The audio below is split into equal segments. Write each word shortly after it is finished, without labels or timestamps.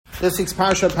This week's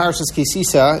parsha, Parshas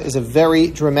Kisisa, is a very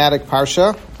dramatic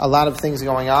parsha. A lot of things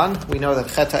going on. We know that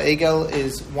Chet HaEgel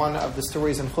is one of the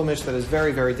stories in Chumash that is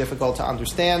very, very difficult to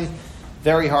understand,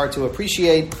 very hard to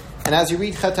appreciate. And as you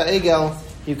read Chet HaEgel,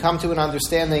 you come to an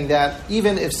understanding that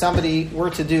even if somebody were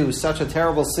to do such a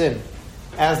terrible sin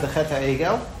as the Chet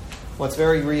HaEgel, what's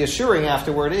very reassuring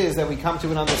afterward is that we come to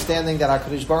an understanding that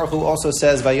HaKadosh Baruch Hu also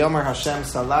says, Vayomer Hashem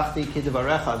salachti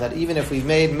kidvarecha, that even if we've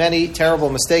made many terrible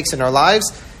mistakes in our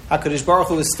lives, HaKadosh Baruch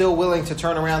Hu is still willing to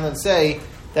turn around and say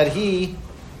that He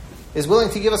is willing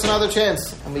to give us another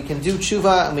chance, and we can do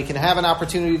tshuva, and we can have an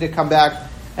opportunity to come back,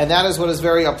 and that is what is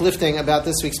very uplifting about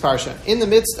this week's parsha. In the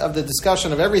midst of the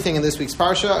discussion of everything in this week's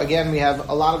parsha, again, we have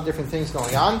a lot of different things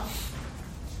going on.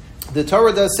 The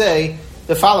Torah does say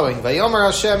the following: Vayomer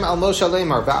Hashem al Moshe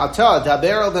lemar, Ba'ata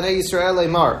daber el bnei Yisrael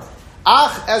lemar,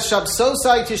 Ach es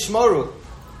Shabsosai tishmoru.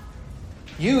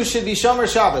 You should be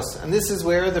Shomer Shabbos. And this is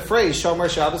where the phrase Shomer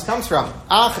Shabbos comes from.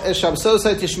 Ach es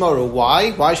Shabsosai tishmoru.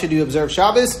 Why? Why should you observe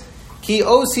Shabbos? Ki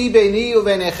osi beini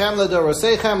uvenechem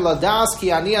ladorosechem ladas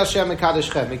ki ani Hashem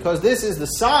mekadoshchem. Because this is the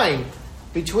sign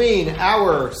between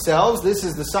ourselves. This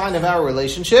is the sign of our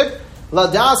relationship.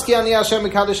 Ladas ki ani Hashem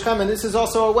mekadoshchem. And this is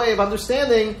also a way of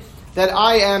understanding that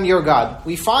I am your God.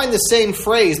 We find the same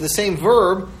phrase, the same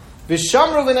verb,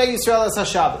 Vishamru v'nei Yisrael es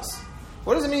HaShabbos.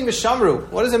 What does it mean, Vishamru?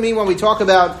 What does it mean when we talk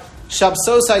about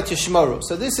Shabsosai Tishmoru?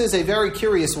 So this is a very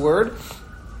curious word,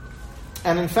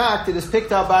 and in fact, it is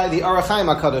picked up by the Orach Chaim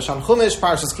HaKadosh on Chumash,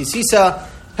 Parshas Kisisa,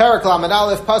 Perek Lamed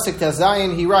Aleph, Pasuk Tes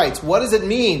Zayin. He writes, what does it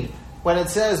mean when it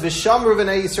says Vishamru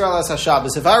v'nei Yisrael es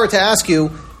HaShabbos? If I were to ask you,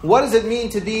 what does it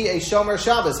mean to be a Shomer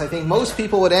Shabbos? I think most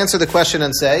people would answer the question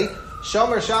and say,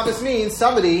 Shomer Shabbos means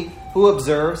somebody who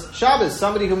observes Shabbos,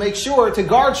 somebody who makes sure to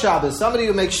guard Shabbos, somebody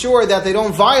who makes sure that they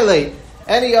don't violate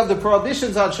any of the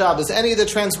prohibitions on Shabbos, any of the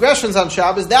transgressions on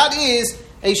Shabbos. That is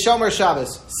a Shomer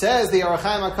Shabbos. Says the Orach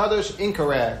Chaim HaKadosh,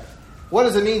 incorrect. What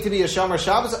does it mean to be a Shomer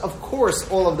Shabbos? Of course,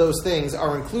 all of those things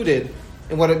are included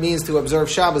in what it means to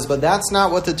observe Shabbos, but that's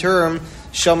not what the term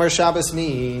Shomer Shabbos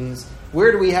means.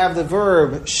 Where do we have the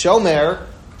verb Shomer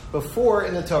before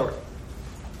in the Torah?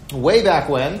 Way back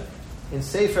when, in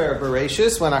Sefer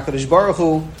Bereshis, when HaKadosh Baruch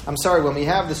Hu, when we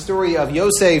have the story of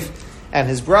Yosef and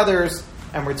his brothers,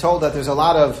 and we're told that there's a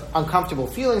lot of uncomfortable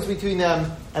feelings between them,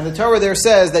 and the Torah there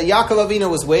says that Yaakov Avinu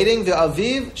was waiting,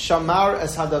 V'aviv shamar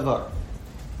es hadavar.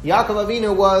 Yaakov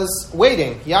Avinu was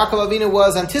waiting. Yaakov Avinu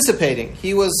was anticipating.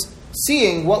 He was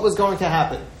seeing what was going to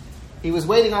happen. He was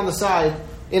waiting on the side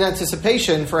in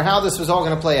anticipation for how this was all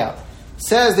going to play out.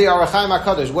 Says the Orach Chaim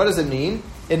HaKadosh, what does it mean?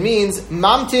 It means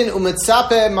mamtin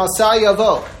umitzape masai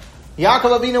yavo.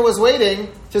 Yaakov Avinu was waiting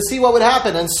to see what would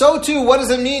happen. And so too, what does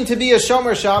it mean to be a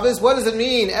Shomer Shabbos? What does it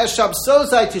mean? Es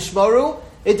Shabsosai tishmoru.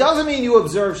 It doesn't mean you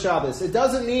observe Shabbos. It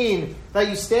doesn't mean that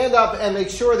you stand up and make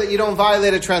sure that you don't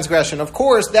violate a transgression. Of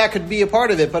course, that could be a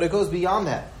part of it, but it goes beyond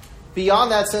that.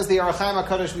 Beyond that, says the Orach Chaim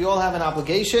HaKadosh, we all have an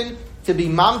obligation to be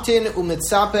mamtin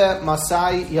umitzape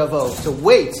masai yavo, to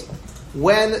wait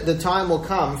when the time will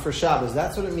come for Shabbos.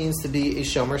 That's what it means to be a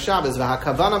Shomer Shabbos.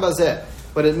 V'hakavana bazeh.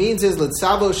 What it means is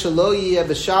litzabo shelo yiyeh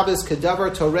b'Shabbos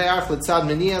kedavar toreach litzad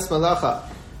menias malacha.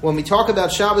 When we talk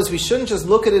about Shabbos, we shouldn't just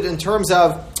look at it in terms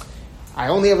of, I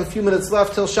only have a few minutes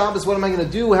left till Shabbos, what am I going to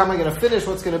do? How am I going to finish?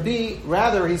 What's going to be?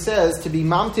 Rather, he says, to be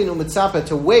mamtin u'mitzapeh,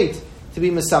 to wait, to be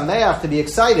misameach, to be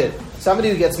excited. Somebody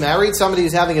who gets married, somebody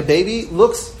who's having a baby,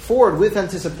 looks forward with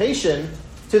anticipation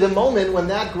to the moment when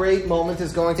that great moment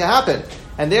is going to happen.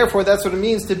 And therefore, that's what it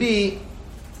means to be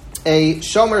a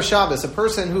Shomer Shabbos, a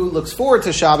person who looks forward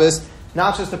to Shabbos,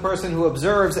 not just a person who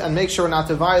observes and makes sure not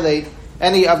to violate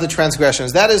any of the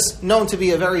transgressions. That is known to be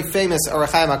a very famous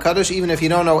Orach Chaim HaKadosh. Even if you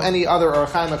don't know any other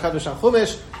Orach Chaim HaKadosh on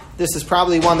Chumash, this is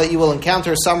probably one that you will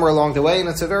encounter somewhere along the way, and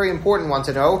it's a very important one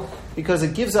to know, because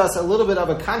it gives us a little bit of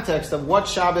a context of what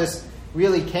Shabbos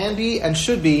really can be and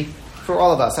should be for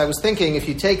all of us. I was thinking, if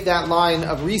you take that line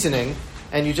of reasoning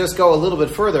and you just go a little bit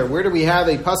further, where do we have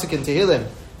a pasuk in Tehillim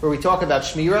where we talk about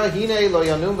Shmira, Hine lo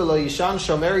yanum v'lo yishan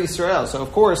shomer Yisrael? So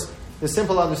of course, the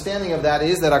simple understanding of that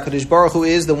is that HaKadosh Baruch Hu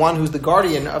is the one who's the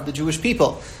guardian of the Jewish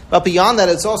people. But beyond that,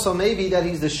 it's also maybe that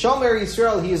he's the Shomer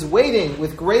Yisrael. He is waiting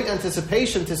with great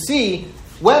anticipation to see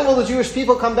when will the Jewish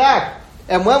people come back,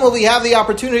 and when will we have the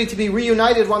opportunity to be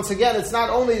reunited once again. It's not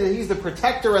only that he's the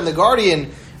protector and the guardian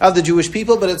of the Jewish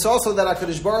people, but it's also that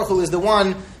HaKadosh Baruch Hu is the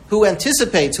one who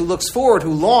anticipates, who looks forward,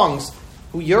 who longs,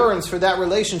 who yearns for that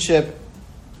relationship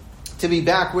to be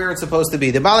back where it's supposed to be.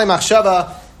 The Balei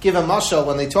Machshava give a mashal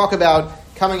when they talk about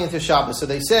coming into Shabbos. So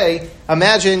they say,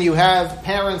 imagine you have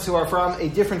parents who are from a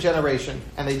different generation,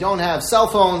 and they don't have cell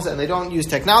phones, and they don't use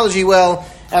technology well,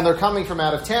 and they're coming from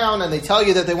out of town, and they tell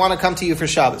you that they want to come to you for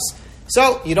Shabbos.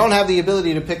 So you don't have the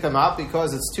ability to pick them up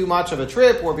because it's too much of a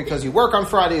trip or because you work on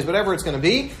Fridays, whatever it's going to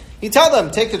be. You tell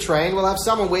them, take the train. We'll have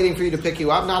someone waiting for you to pick you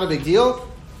up. Not a big deal.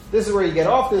 This is where you get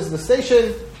off. This is the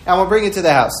station. And we'll bring you to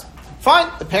the house.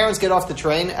 Fine. The parents get off the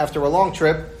train after a long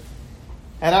trip.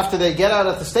 And after they get out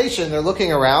at the station, they're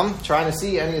looking around, trying to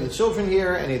see any of the children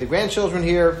here, any of the grandchildren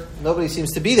here. Nobody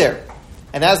seems to be there.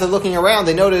 And as they're looking around,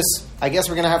 they notice, I guess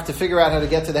we're going to have to figure out how to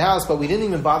get to the house, but we didn't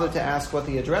even bother to ask what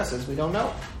the address is. We don't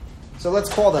know. So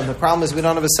let's call them. The problem is we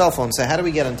don't have a cell phone. So how do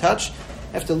we get in touch?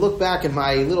 I have to look back in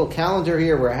my little calendar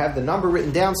here where I have the number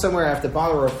written down somewhere. I have to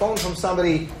borrow a phone from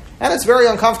somebody. And it's very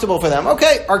uncomfortable for them.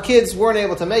 Okay, our kids weren't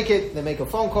able to make it. They make a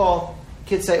phone call.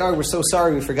 Kids say, oh, we're so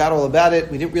sorry. We forgot all about it.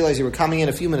 We didn't realize you were coming in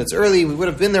a few minutes early. We would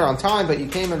have been there on time, but you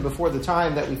came in before the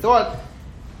time that we thought.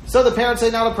 So the parents say,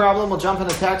 not a problem. We'll jump in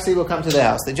a taxi. We'll come to the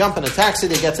house. They jump in a taxi.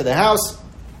 They get to the house.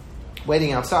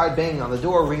 Waiting outside, banging on the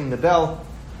door, ringing the bell.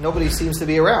 Nobody seems to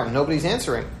be around. Nobody's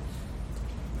answering.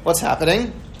 What's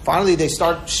happening? Finally, they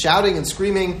start shouting and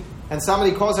screaming, and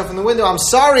somebody calls up from the window, I'm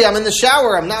sorry, I'm in the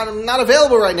shower. I'm not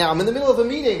available right now. I'm in the middle of a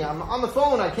meeting. I'm on the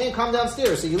phone. I can't come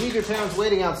downstairs. So you leave your parents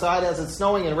waiting outside as it's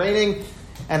snowing and raining,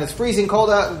 and it's freezing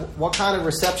cold out. What kind of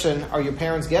reception are your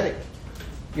parents getting?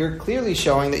 You're clearly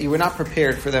showing that you were not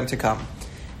prepared for them to come.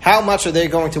 How much are they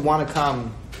going to want to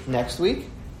come next week?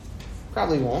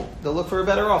 Probably won't. They'll look for a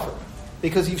better offer.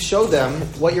 Because you've showed them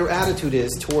what your attitude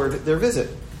is toward their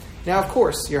visit. Now, of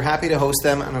course, you're happy to host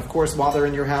them, and of course, while they're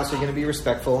in your house, you're going to be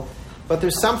respectful. But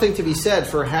there's something to be said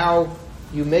for how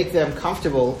you make them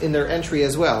comfortable in their entry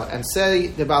as well. And say,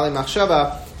 the Baalei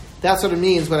Machshava, that's what it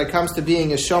means when it comes to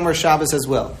being a Shomer Shabbos as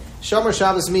well. Shomer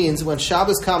Shabbos means when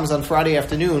Shabbos comes on Friday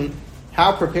afternoon,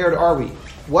 how prepared are we?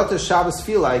 What does Shabbos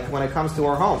feel like when it comes to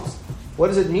our homes? What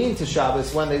does it mean to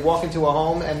Shabbos when they walk into a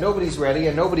home and nobody's ready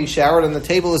and nobody's showered and the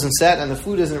table isn't set and the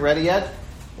food isn't ready yet?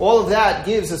 All of that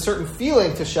gives a certain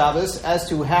feeling to Shabbos as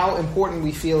to how important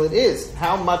we feel it is.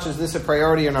 How much is this a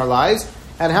priority in our lives?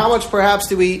 And how much perhaps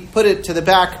do we put it to the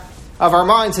back of our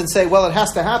minds and say, well, it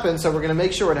has to happen, so we're going to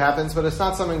make sure it happens, but it's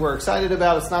not something we're excited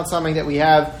about. It's not something that we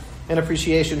have an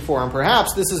appreciation for. And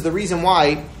perhaps this is the reason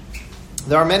why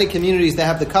there are many communities that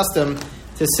have the custom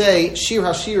to say Shir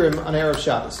HaShirim on Erev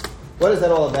Shabbos. What is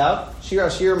that all about? Shir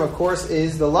HaShirim, of course,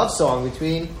 is the love song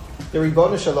between the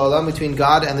Ribono Shel Olam, between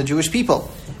God and the Jewish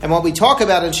people. And what we talk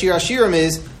about in Shir HaShirim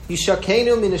is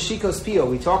Yishakenu Minashikos Pio.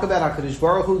 We talk about HaKadosh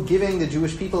Baruch Hu giving the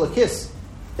Jewish people a kiss.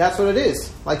 That's what it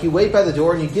is. Like you wait by the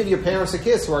door and you give your parents a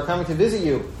kiss who are coming to visit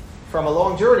you from a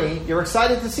long journey. You're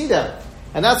excited to see them.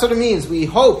 And that's what it means. We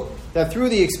hope that through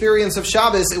the experience of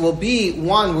Shabbos, it will be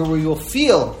one where we will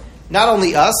feel not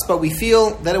only us, but we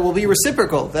feel that it will be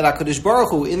reciprocal, that HaKadosh Baruch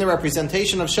Hu, in the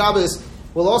representation of Shabbos,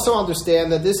 will also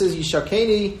understand that this is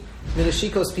Yishakeni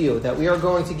Minashikos Pio, that we are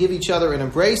going to give each other an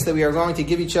embrace, that we are going to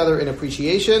give each other an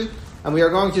appreciation, and we are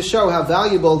going to show how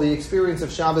valuable the experience of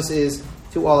Shabbos is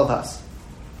to all of us.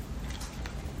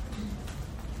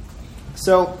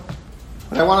 So,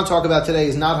 what I want to talk about today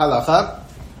is not halacha.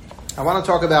 I want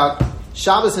to talk about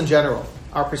Shabbos in general,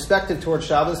 our perspective towards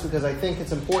Shabbos, because I think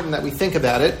it's important that we think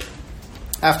about it.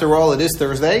 After all, it is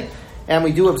Thursday, and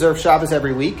we do observe Shabbos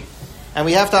every week. And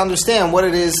we have to understand what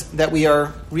it is that we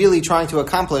are really trying to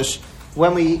accomplish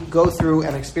when we go through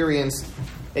and experience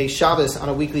a Shabbos on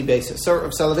a weekly basis. So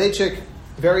Rav Soloveitchik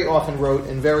very often wrote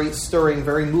in very stirring,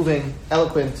 very moving,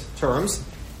 eloquent terms.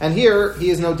 And here,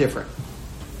 he is no different.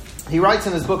 He writes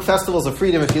in his book, Festivals of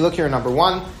Freedom, if you look here at number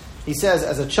 1, he says,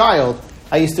 as a child,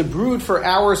 I used to brood for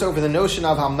hours over the notion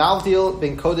of Hamavdil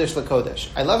ben Kodesh leKodesh.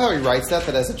 I love how he writes that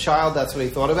as a child, that's what he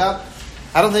thought about.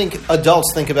 I don't think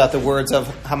adults think about the words of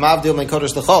Hamavdil ben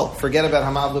Kodesh leChol. Forget about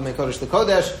Hamavdil ben Kodesh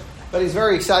leKodesh. But he's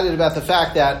very excited about the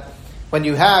fact that when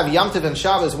you have Yom Tov and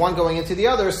Shabbos, one going into the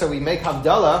other, so we make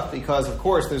Havdalah, because of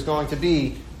course there's going to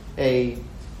be a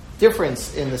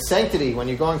difference in the sanctity when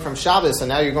you're going from Shabbos and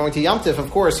now you're going to Yom Tov. Of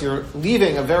course, you're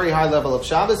leaving a very high level of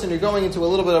Shabbos and you're going into a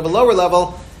little bit of a lower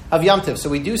level of Yom Tov. So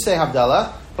we do say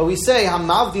Havdalah, but we say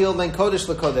Hamavdil ben Kodesh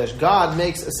leKodesh. God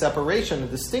makes a separation, a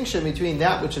distinction between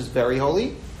that which is very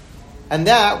holy and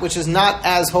that which is not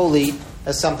as holy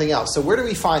as something else. So where do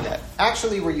we find that?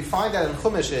 Actually, where you find that in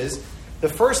Chumash is the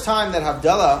first time that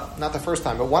Havdalah, not the first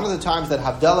time, but one of the times that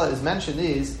Havdalah is mentioned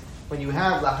is when you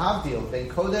have Lahavdil ben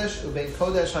Kodesh u ben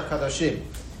Kodesh HaKadashim.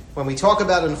 When we talk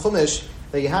about in Chumash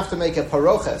that you have to make a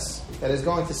paroches that is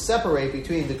going to separate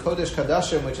between the Kodesh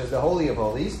Kadashim, which is the Holy of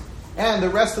Holies, and the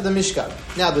rest of the Mishkan.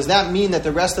 Now, does that mean that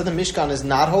the rest of the Mishkan is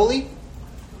not holy?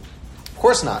 Of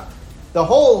course not. The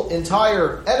whole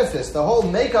entire edifice, the whole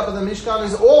makeup of the Mishkan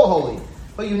is all holy.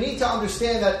 But you need to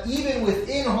understand that even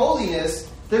within holiness,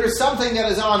 there is something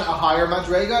that is on a higher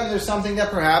madrega, and there's something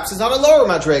that perhaps is on a lower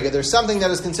madrega. There's something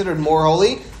that is considered more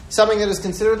holy, something that is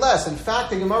considered less. In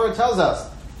fact, the Gemara tells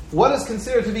us what is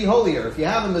considered to be holier. If you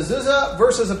have a mezuzah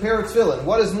versus a pair of tefillin,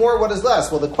 what is more, what is less?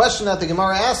 Well, the question that the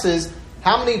Gemara asks is,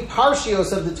 how many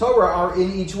parshios of the Torah are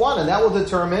in each one? And that will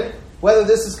determine whether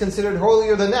this is considered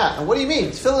holier than that. And what do you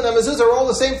mean? Tefillin and mezuzah are all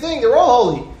the same thing. They're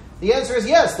all holy. The answer is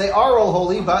yes, they are all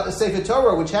holy, but the Sefer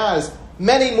Torah, which has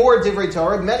many more divrei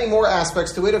Torah, many more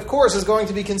aspects to it, of course, is going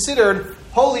to be considered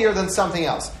holier than something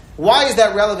else. Why is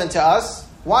that relevant to us?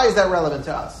 Why is that relevant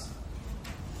to us?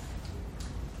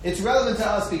 It's relevant to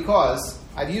us because,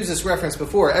 I've used this reference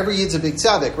before, every Yid's a big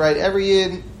tzaddik, right? Every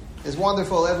Yid is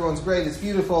wonderful, everyone's great, it's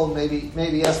beautiful, maybe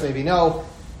yes, maybe no.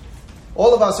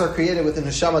 All of us are created with the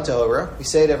neshama tahora. We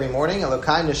say it every morning,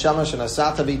 Elokai neshama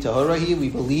shenasata bi tahorahi. We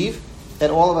believe that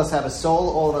all of us have a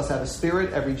soul, all of us have a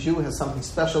spirit, every Jew has something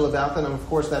special about them, and of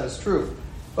course that is true.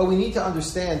 But we need to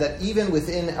understand that even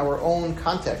within our own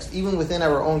context, even within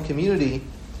our own community,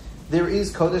 there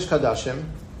is Kodesh Kadashim,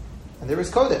 and there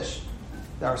is Kodesh.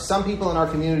 There are some people in our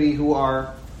community who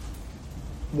are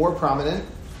more prominent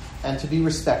and to be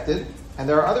respected, and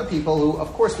there are other people who,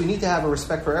 of course, we need to have a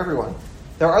respect for everyone.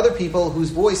 There are other people whose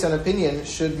voice and opinion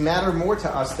should matter more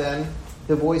to us than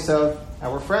the voice of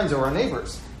our friends or our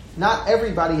neighbors. Not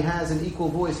everybody has an equal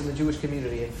voice in the Jewish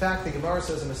community. In fact, the Gemara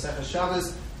says in Masechah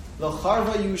Shabbos, Lo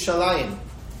charva Yerushalayim.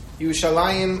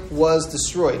 Yerushalayim was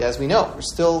destroyed. As we know, we're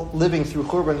still living through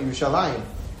Churban Yerushalayim.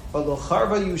 But Lo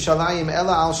charva Yerushalayim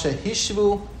ela al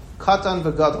shehishvu katan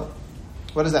v'gadol.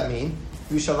 What does that mean?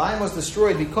 Yerushalayim was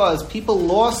destroyed because people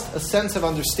lost a sense of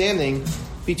understanding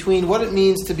between what it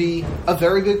means to be a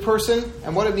very good person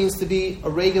and what it means to be a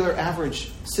regular average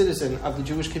citizen of the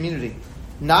Jewish community.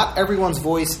 Not everyone's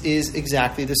voice is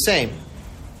exactly the same.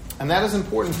 And that is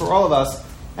important for all of us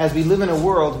as we live in a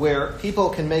world where people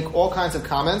can make all kinds of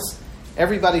comments.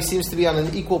 Everybody seems to be on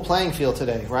an equal playing field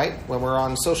today, right? When we're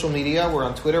on social media, we're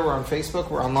on Twitter, we're on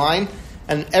Facebook, we're online,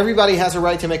 and everybody has a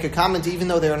right to make a comment even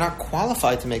though they are not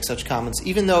qualified to make such comments,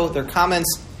 even though their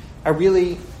comments are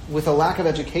really with a lack of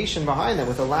education behind them,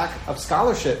 with a lack of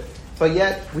scholarship. But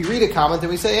yet, we read a comment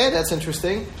and we say, hey, that's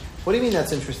interesting. What do you mean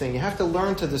that's interesting? You have to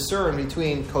learn to discern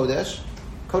between Kodesh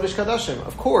Kadashim.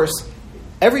 Of course,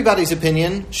 everybody's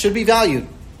opinion should be valued.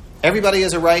 Everybody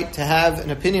has a right to have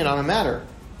an opinion on a matter.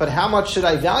 But how much should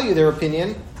I value their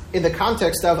opinion in the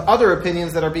context of other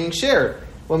opinions that are being shared?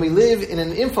 When we live in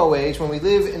an info age, when we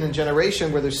live in a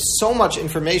generation where there's so much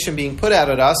information being put out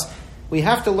at us, we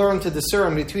have to learn to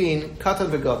discern between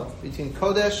Katan v'Gadol, between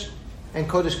Kodesh and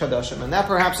Kodesh Kadashim. And that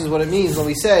perhaps is what it means when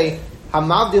we say,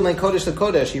 Hamavdil and Kodesh to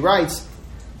Kodesh. He writes,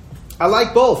 I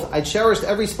like both. I cherished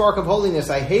every spark of holiness.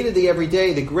 I hated the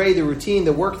everyday, the gray, the routine,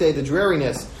 the workday, the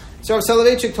dreariness. So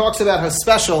Soloveitchik talks about how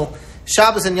special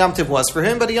Shabbos and Yom Tov was for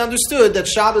him, but he understood that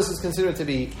Shabbos is considered to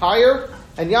be higher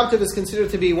and Yom Tov is considered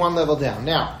to be one level down.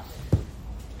 Now,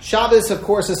 Shabbos, of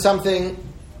course, is something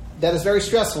that is very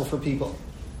stressful for people.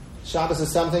 Shabbos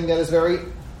is something that is very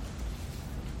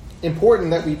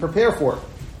important that we prepare for.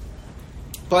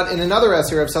 But in another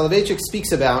essay, Rav Soloveitchik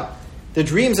speaks about the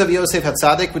dreams of Yosef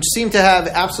HaTzadik, which seem to have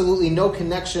absolutely no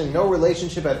connection, no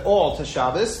relationship at all to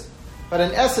Shabbos. But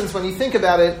in essence, when you think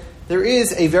about it, there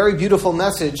is a very beautiful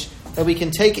message that we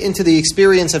can take into the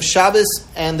experience of Shabbos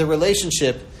and the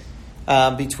relationship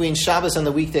between Shabbos and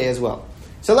the weekday as well.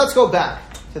 So let's go back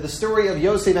to the story of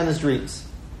Yosef and his dreams.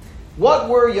 What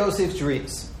were Yosef's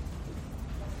dreams?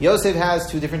 Yosef has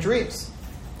two different dreams.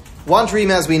 One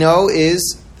dream, as we know,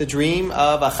 is the dream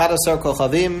of Achad Asar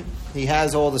Kochavim. He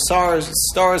has all the stars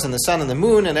and the sun and the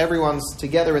moon, and everyone's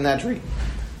together in that dream.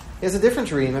 He has a different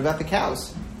dream about the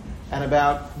cows and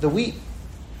about the wheat.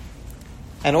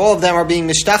 And all of them are being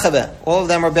mishtachaveh. All of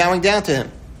them are bowing down to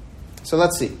him. So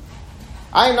let's see.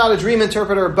 I am not a dream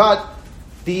interpreter, but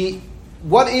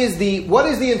what is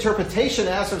the interpretation,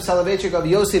 asked Rav Soloveitchik, of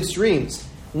Yosef's dreams?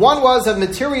 One was of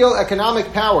material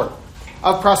economic power,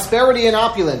 of prosperity and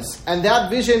opulence, and that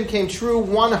vision came true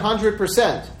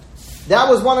 100%. That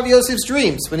was one of Yosef's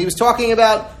dreams when he was talking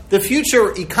about the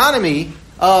future economy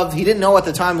of, he didn't know at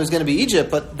the time it was going to be Egypt,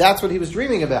 but that's what he was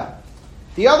dreaming about.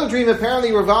 The other dream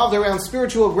apparently revolved around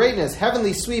spiritual greatness,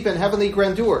 heavenly sweep, and heavenly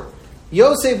grandeur.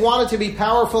 Yosef wanted to be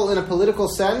powerful in a political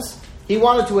sense. He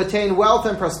wanted to attain wealth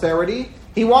and prosperity.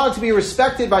 He wanted to be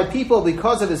respected by people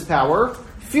because of his power,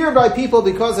 feared by people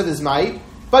because of his might,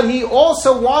 but he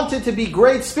also wanted to be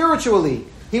great spiritually.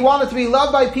 He wanted to be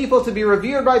loved by people, to be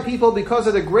revered by people because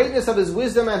of the greatness of his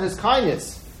wisdom and his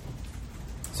kindness.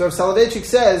 So Soloveitchik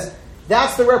says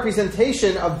that's the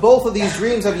representation of both of these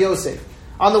dreams of Yosef.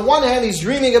 On the one hand, he's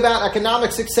dreaming about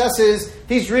economic successes.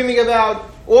 He's dreaming about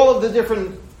all of the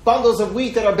different bundles of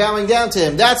wheat that are bowing down to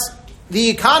him. The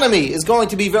economy is going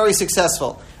to be very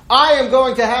successful. I am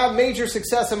going to have major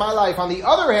success in my life. On the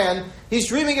other hand, he's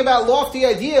dreaming about lofty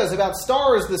ideas, about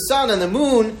stars, the sun, and the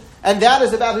moon, and that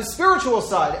is about his spiritual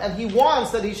side. And he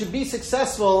wants that he should be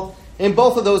successful in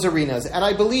both of those arenas. And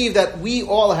I believe that we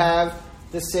all have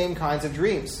the same kinds of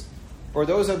dreams. Or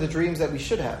those are the dreams that we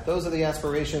should have. Those are the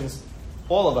aspirations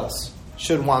all of us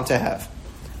should want to have.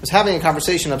 I was having a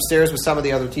conversation upstairs with some of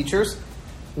the other teachers.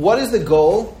 What is the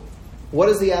goal? What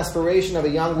is the aspiration of a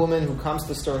young woman who comes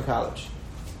to Stern College?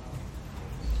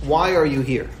 Why are you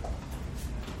here?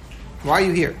 Why are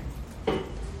you here?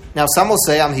 Now, some will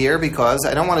say I'm here because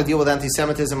I don't want to deal with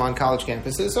anti-Semitism on college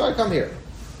campuses, so I come here.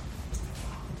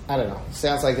 I don't know.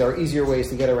 Sounds like there are easier ways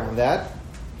to get around that.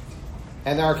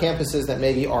 And there are campuses that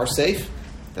maybe are safe.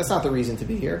 That's not the reason to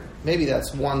be here. Maybe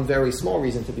that's one very small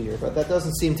reason to be here, but that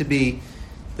doesn't seem to be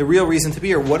the real reason to be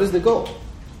here. What is the goal?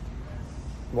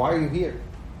 Why are you here?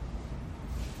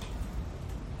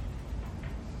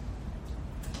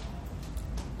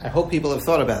 I hope people have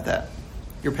thought about that.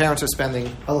 Your parents are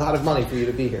spending a lot of money for you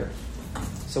to be here.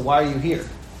 So why are you here?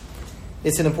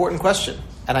 It's an important question.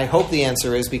 And I hope the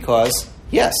answer is because,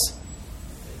 yes,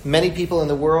 many people in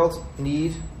the world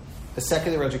need a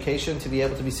secular education to be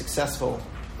able to be successful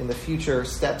in the future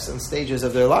steps and stages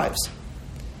of their lives.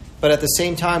 But at the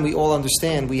same time, we all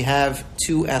understand we have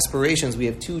two aspirations. We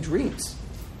have two dreams.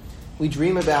 We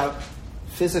dream about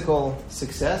physical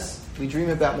success. We dream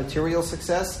about material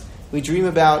success. We dream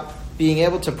about being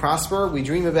able to prosper. We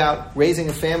dream about raising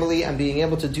a family and being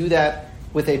able to do that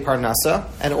with a parnasa.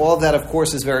 And all of that, of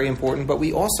course, is very important. But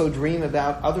we also dream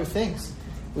about other things.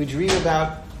 We dream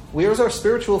about where's our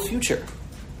spiritual future?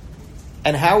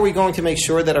 And how are we going to make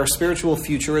sure that our spiritual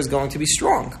future is going to be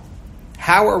strong?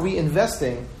 How are we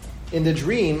investing in the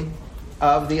dream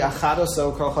of the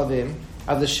Achadoso Kochavim,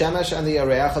 of the Shemesh and the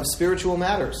Areach, of spiritual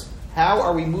matters? How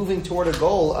are we moving toward a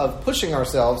goal of pushing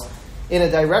ourselves in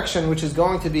a direction which is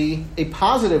going to be a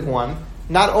positive one,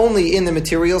 not only in the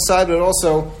material side, but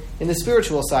also in the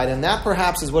spiritual side? And that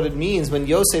perhaps is what it means when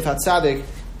Yosef HaTzadik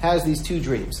has these two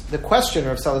dreams. The question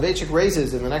Rav Soloveitchik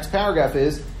raises in the next paragraph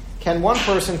is, can one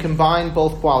person combine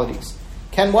both qualities?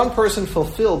 Can one person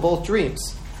fulfill both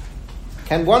dreams?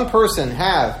 Can one person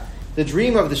have the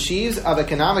dream of the sheaves of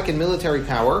economic and military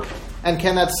power, and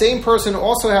can that same person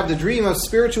also have the dream of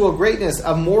spiritual greatness,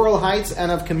 of moral heights,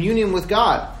 and of communion with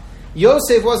God?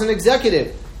 Yosef was an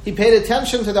executive. He paid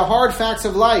attention to the hard facts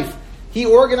of life. He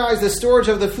organized the storage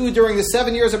of the food during the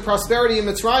 7 years of prosperity in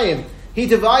Mitzrayim. He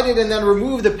divided and then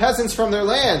removed the peasants from their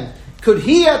land. Could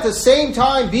he at the same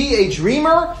time be a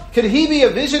dreamer? Could he be a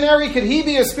visionary? Could he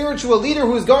be a spiritual leader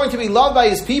who is going to be loved by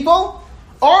his people?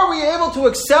 Are we able to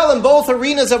excel in both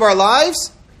arenas of our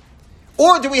lives?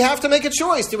 Or do we have to make a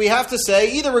choice? Do we have to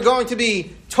say either we're going to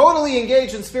be totally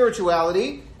engaged in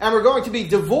spirituality and we're going to be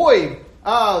devoid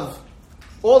of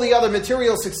all the other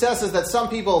material successes that some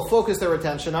people focus their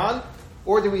attention on?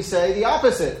 Or do we say the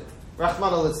opposite?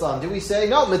 Rahman al-Islam. Do we say,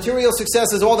 no, material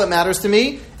success is all that matters to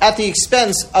me at the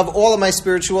expense of all of my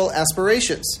spiritual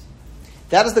aspirations?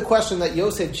 That is the question that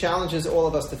Yosef challenges all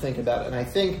of us to think about. And I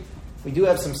think we do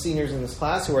have some seniors in this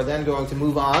class who are then going to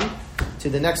move on to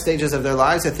the next stages of their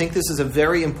lives. I think this is a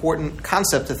very important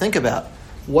concept to think about.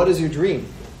 What is your dream?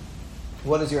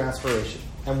 What is your aspiration?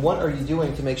 And what are you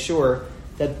doing to make sure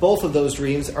that both of those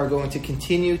dreams are going to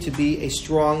continue to be a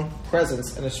strong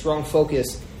presence and a strong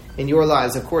focus in your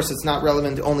lives? Of course, it's not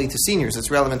relevant only to seniors.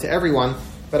 It's relevant to everyone.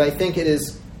 But I think it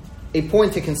is a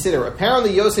point to consider.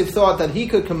 Apparently, Yosef thought that he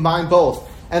could combine both.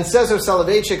 And says Rav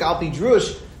Soloveitchik, Al Pi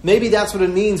Drush, maybe that's what it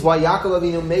means why Yaakov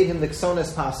Avinu made him the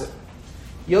Ksones Pasuk.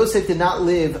 Yosef did not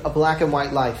live a black and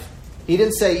white life. He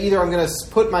didn't say either I'm going to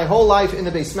put my whole life in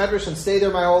the Beis Medrash and stay there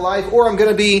my whole life, or I'm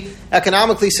going to be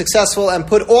economically successful and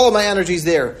put all of my energies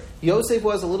there. Yosef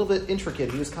was a little bit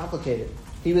intricate. He was complicated.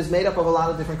 He was made up of a lot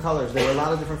of different colors. There were a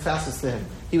lot of different facets to him.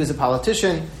 He was a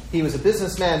politician. He was a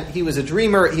businessman. He was a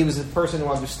dreamer. He was a person who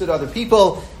understood other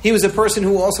people. He was a person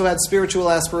who also had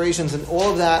spiritual aspirations, and all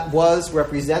of that was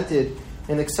represented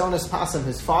in the Ksones Pasuk.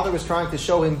 His father was trying to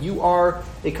show him, you are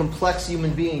a complex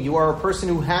human being. You are a person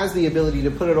who has the ability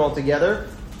to put it all together,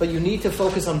 but you need to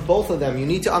focus on both of them. You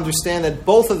need to understand that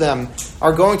both of them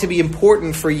are going to be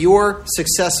important for your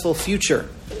successful future.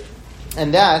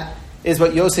 And that is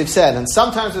what Yosef said. And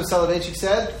sometimes, as Soloveitchik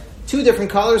said, two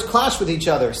different colors clash with each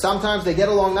other. Sometimes they get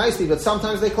along nicely, but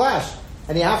sometimes they clash.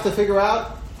 And you have to figure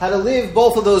out how to live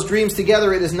both of those dreams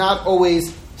together. It is not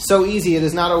always so easy. It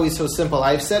is not always so simple.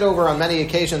 I've said over on many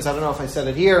occasions, I don't know if I said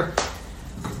it here,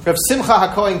 Rav Simcha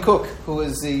HaKohen Cook, who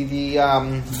is the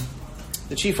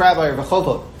chief rabbi of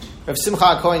Rehovot, Rav Simcha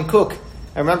HaKohen Cook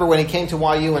I remember when he came to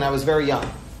YU when I was very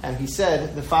young, and he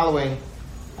said the following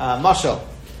mashal.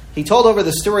 He told over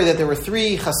the story that there were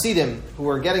 3 Hasidim who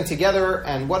were getting together,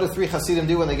 and what do 3 Hasidim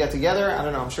do when they get together? I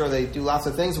don't know, I'm sure they do lots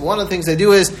of things. One of the things they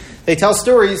do is they tell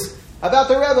stories about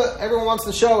their Rebbe. Everyone wants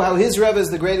to show how his Rebbe is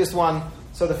the greatest one.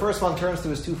 So the first one turns to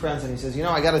his 2 friends and he says,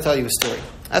 I got to tell you a story.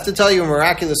 I have to tell you a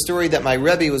miraculous story that my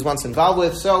Rebbe was once involved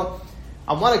with. So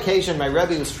on one occasion, my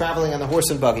Rebbe was traveling on a horse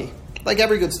and buggy. Like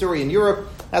every good story in Europe,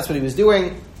 that's what he was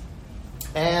doing.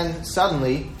 And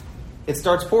suddenly, it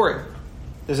starts pouring.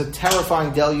 There's a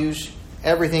terrifying deluge.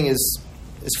 Everything is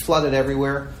flooded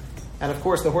everywhere. And of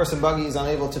course, the horse and buggy is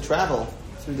unable to travel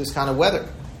through this kind of weather.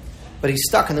 But he's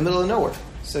stuck in the middle of nowhere.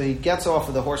 So he gets off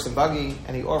of the horse and buggy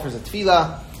and he offers a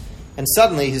tefillah. And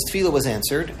suddenly, his tefillah was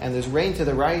answered. And there's rain to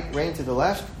the right, rain to the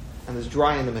left, and there's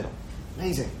dry in the middle.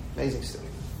 Amazing, amazing story.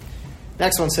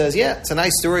 Next one says, it's a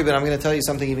nice story, but I'm going to tell you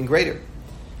something even greater.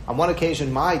 On one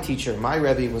occasion, my teacher, my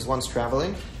Rebbe, was once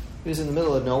traveling. He was in the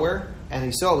middle of nowhere, and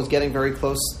he saw it was getting very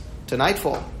close to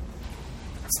nightfall.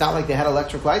 It's not like they had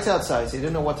electric lights outside, so he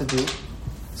didn't know what to do.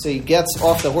 So he gets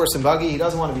off the horse and buggy. He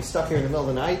doesn't want to be stuck here in the middle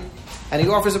of the night. And he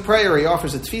offers a prayer. He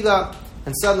offers a tefillah,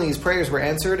 and suddenly his prayers were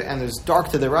answered, and there's dark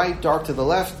to the right, dark to the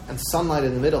left, and sunlight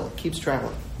in the middle. It keeps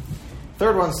traveling.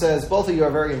 Third one says, both of you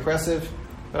are very impressive,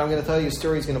 but I'm going to tell you a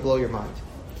story that's going to blow your mind.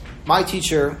 My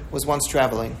teacher was once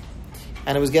traveling,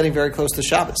 and it was getting very close to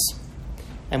Shabbos.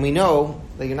 And we know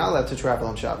that you're not allowed to travel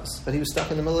on Shabbos, but he was stuck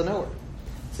in the middle of nowhere.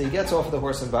 So he gets off of the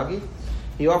horse and buggy,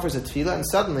 he offers a tefillah, and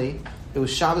suddenly it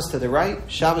was Shabbos to the right,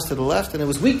 Shabbos to the left, and it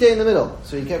was weekday in the middle.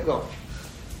 So he kept going.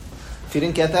 If you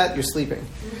didn't get that, you're sleeping.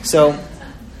 So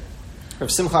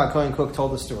Rav Simcha Cohen Cook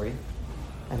told the story,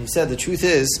 and he said the truth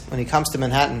is, when he comes to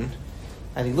Manhattan,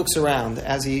 and he looks around,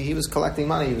 as he was collecting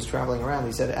money, he was traveling around,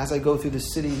 he said, as I go through the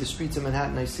city, the streets of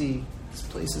Manhattan, I see, this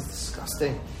place is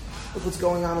disgusting. Look what's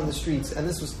going on in the streets. And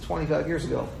this was 25 years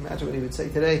ago. Imagine what he would say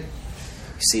today.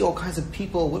 You see all kinds of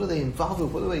people. What are they involved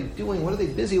with? What are they doing? What are they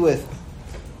busy with?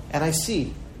 And I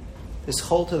see this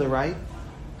hole to the right,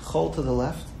 hole to the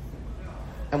left.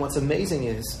 And what's amazing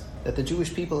is that the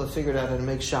Jewish people have figured out how to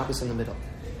make Shabbos in the middle.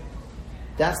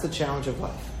 That's the challenge of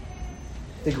life.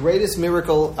 The greatest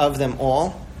miracle of them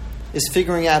all is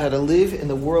figuring out how to live in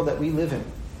the world that we live in,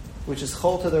 which is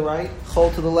chol to the right,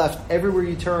 chol to the left. Everywhere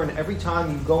you turn, every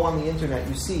time you go on the internet,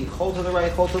 you see chol to the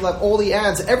right, chol to the left, all the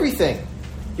ads, everything.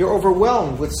 You're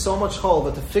overwhelmed with so much chol,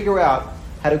 but to figure out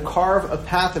how to carve a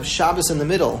path of Shabbos in the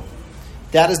middle,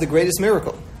 that is the greatest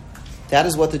miracle. That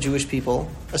is what the Jewish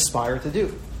people aspire to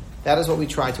do. That is what we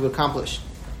try to accomplish.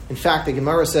 In fact, the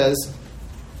Gemara says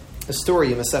a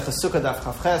story in Masechah Sukkah Daf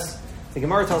Chavches. The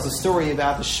Gemara tells a story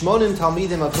about the Shmonim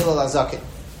Talmidim of Hillel HaZaken.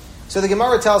 So the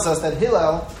Gemara tells us that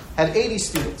Hillel had 80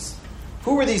 students.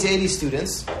 Who were these 80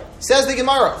 students? Says the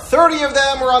Gemara, 30 of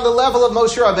them were on the level of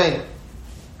Moshe Rabbeinu.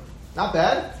 Not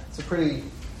bad. It's a pretty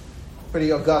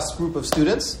august group of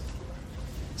students.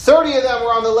 30 of them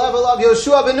were on the level of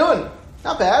Yoshua ben Nun.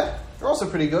 Not bad. They're also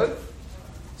pretty good.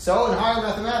 So in higher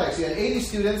mathematics, you had 80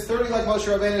 students, 30 like Moshe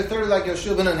Rabbeinu, 30 like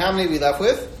Yoshua ben Nun. How many are we left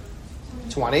with?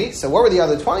 20. So what were the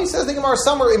other 20? Says the Gemara,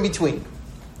 somewhere in between.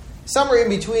 Somewhere in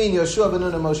between Yoshua ben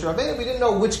Nun and Moshe Rabbeinu. We didn't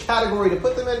know which category to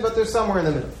put them in, but they're somewhere in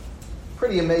the middle.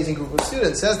 Pretty amazing group of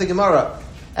students. Says the Gemara.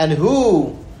 And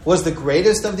who was the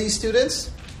greatest of these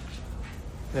students?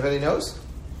 Anybody knows?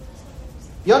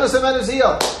 Yonas ben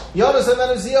Uziel. Yonas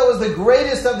ben Uziel was the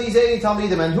greatest of these 80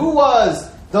 Talmidim. And who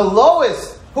was the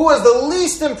lowest? Who was the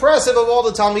least impressive of all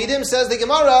the Talmidim? Says the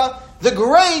Gemara, the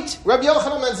great Rabbi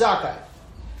Yochanan ben Zakkai.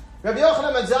 Rabbi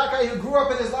Yochanan ben Zakkai, who grew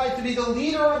up in his life to be the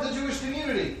leader of the Jewish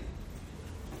community.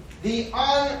 The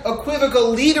unequivocal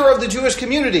leader of the Jewish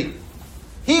community.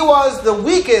 He was the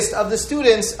weakest of the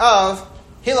students of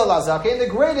Hillel HaZaken, and the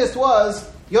greatest was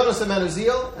Yonas ben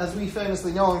Uziel, as we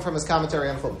famously know him from his commentary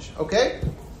on Chumash. Okay?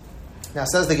 Now,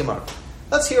 says the Gemara.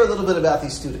 Let's hear a little bit about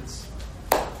these students.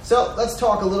 So, let's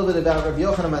talk a little bit about Rabbi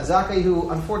Yochanan ben Zakkai, who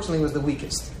unfortunately was the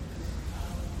weakest.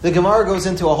 The Gemara goes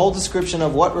into a whole description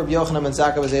of what Rabbi Yochanan ben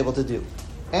Zakkai was able to do.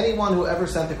 Anyone who ever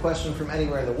sent a question from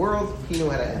anywhere in the world, he knew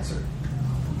how to answer it.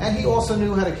 And he also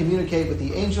knew how to communicate with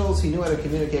the angels, he knew how to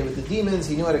communicate with the demons,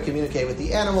 he knew how to communicate with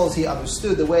the animals, he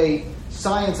understood the way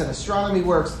science and astronomy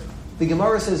works. The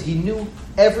Gemara says he knew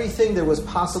everything there was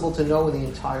possible to know in the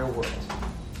entire world.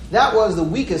 That was the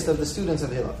weakest of the students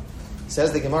of Hillel.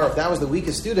 Says the Gemara, if that was the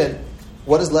weakest student,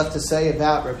 what is left to say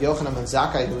about Rabbi Yochanan ben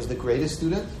Zakkai, who was the greatest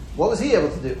student? What was he able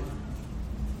to do?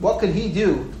 What could he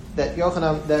do that Rabbi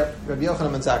Yochanan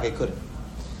ben Zakkai couldn't?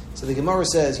 So the Gemara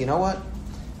says, you know what?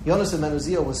 Yonas ben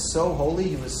Uziel was so holy,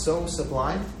 he was so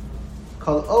sublime.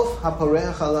 Kol of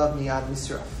haporeach alav miyad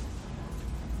misraf.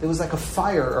 There was like a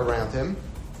fire around him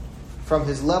from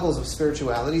his levels of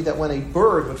spirituality that when a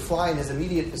bird would fly in his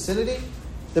immediate vicinity,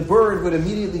 the bird would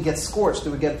immediately get scorched, it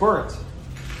would get burnt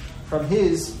from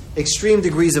his extreme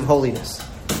degrees of holiness.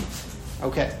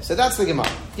 Okay, so that's the Gemara.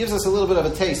 Gives us a little bit of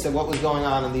a taste of what was going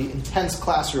on in the intense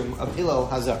classroom of Hillel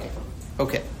HaZaken.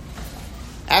 Okay.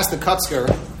 Ask the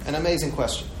Kutzker an amazing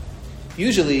question.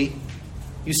 Usually,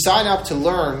 you sign up to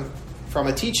learn from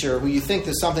a teacher who you think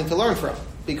there's something to learn from,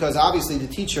 because obviously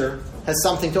the teacher has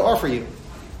something to offer you.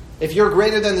 If you're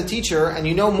greater than the teacher and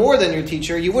you know more than your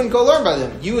teacher, you wouldn't go learn by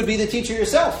them. You would be the teacher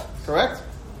yourself, correct?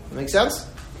 That makes sense?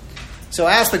 So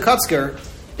ask the Kutzker,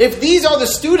 if these are the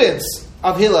students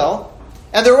of Hillel,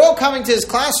 and they're all coming to his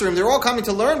classroom, they're all coming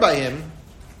to learn by him,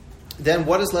 then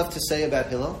what is left to say about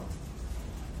Hillel?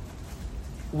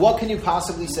 What can you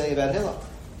possibly say about Hillel?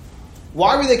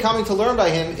 Why were they coming to learn by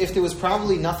him if there was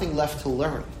probably nothing left to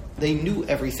learn? They knew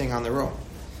everything on their own.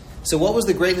 So what was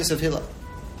the greatness of Hillel?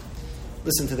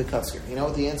 Listen to the Kutzker. You know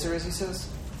what the answer is, he says?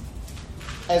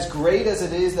 As great as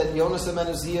it is that Yonas ben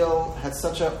Uziel had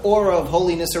such an aura of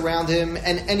holiness around him,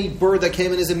 and any bird that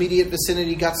came in his immediate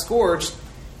vicinity got scorched,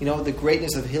 you know what the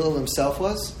greatness of Hillel himself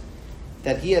was?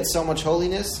 That he had so much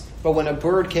holiness, but when a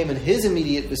bird came in his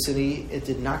immediate vicinity, it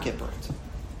did not get burnt.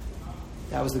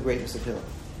 That was the greatness of Hillel.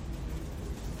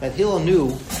 That Hillel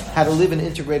knew how to live an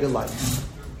integrated life.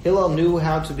 Hillel knew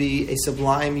how to be a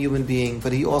sublime human being,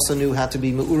 but he also knew how to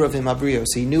be me'urav im habrios.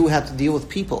 He knew how to deal with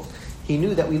people. He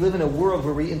knew that we live in a world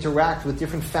where we interact with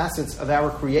different facets of our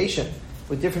creation,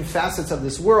 with different facets of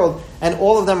this world, and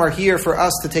all of them are here for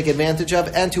us to take advantage of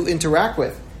and to interact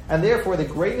with. And therefore, the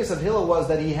greatness of Hillel was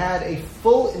that he had a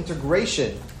full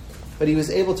integration, but he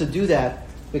was able to do that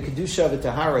with Kedusha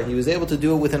v'Tahara. He was able to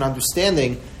do it with an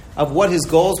understanding of what his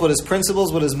goals, what his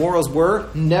principles, what his morals were,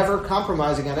 never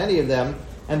compromising on any of them,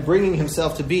 and bringing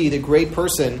himself to be the great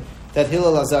person that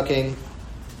Hillel HaZaken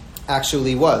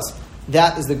actually was.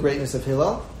 That is the greatness of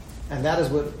Hillel, and that is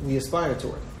what we aspire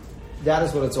toward. That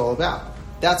is what it's all about.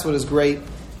 That's what is great,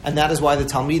 and that is why the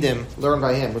Talmidim learn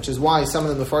by him, which is why some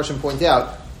of the Mefarshim point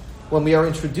out, when we are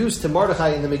introduced to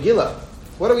Mordechai in the Megillah,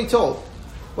 what are we told?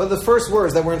 What are the first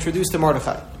words that were introduced to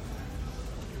Mordechai?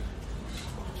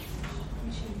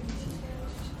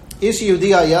 Ish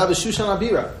Yehudi haya b'Shushan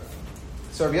Abira.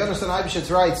 So Rabbi Yonasan Eibeshitz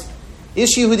writes,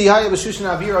 Ish Yehudi haya b'Shushan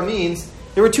Abira means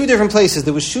there were two different places.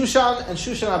 There was Shushan and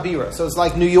Shushan Abira. So it's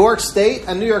like New York State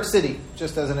and New York City,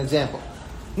 just as an example.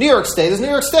 New York State is New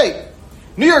York State.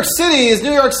 New York City is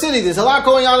New York City. There's a lot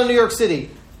going on in New York City.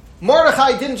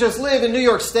 Mordechai didn't just live in New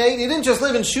York State. He didn't just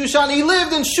live in Shushan. He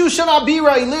lived in Shushan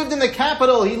Abira. He lived in the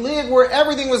capital. He lived where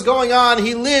everything was going on.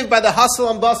 He lived by the hustle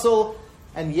and bustle.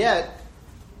 And yet,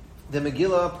 the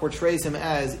Megillah portrays him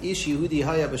as Ish Yehudi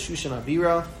haya b'Shushan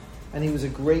Abira, and he was a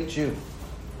great Jew.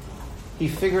 He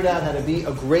figured out how to be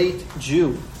a great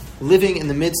Jew, living in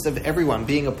the midst of everyone,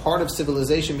 being a part of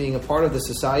civilization, being a part of the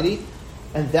society.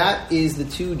 And that is the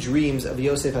two dreams of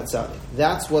Yosef HaTzadik.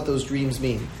 That's what those dreams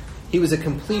mean. He was a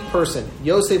complete person.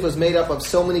 Yosef was made up of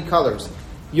so many colors.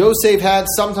 Yosef had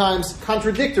sometimes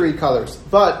contradictory colors,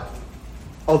 but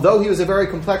although he was a very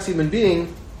complex human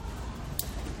being,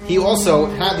 he also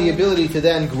had the ability to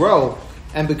then grow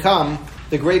and become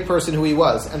the great person who he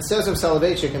was. And says of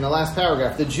Soloveitchik in the last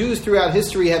paragraph, the Jews throughout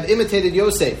history have imitated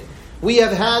Yosef. We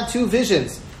have had two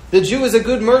visions. The Jew is a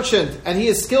good merchant, and he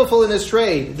is skillful in his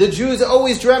trade. The Jews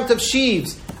always dreamt of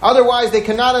sheaves, otherwise they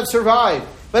cannot have survived.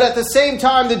 But at the same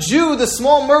time, the Jew, the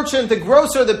small merchant, the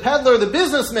grocer, the peddler, the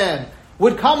businessman,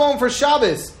 would come home for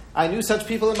Shabbos. I knew such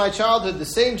people in my childhood. The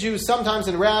same Jew, sometimes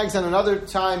in rags, and another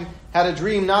time had a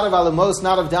dream not of alamos,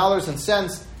 not of dollars and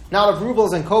cents, not of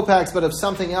rubles and kopecks, but of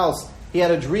something else. He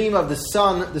had a dream of the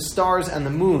sun, the stars, and the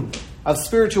moon, of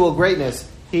spiritual greatness.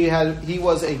 He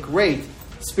was a great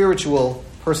spiritual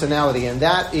personality, and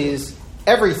that is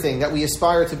everything that we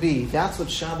aspire to be. That's what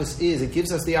Shabbos is. It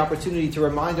gives us the opportunity to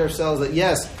remind ourselves that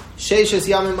yes, Sheishes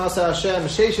Yamim Masa Hashem,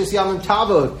 Sheishes Yamim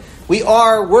Tavod. We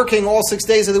are working all 6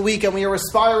 days of the week, and we are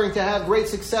aspiring to have great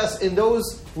success in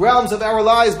those realms of our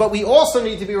lives, but we also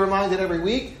need to be reminded every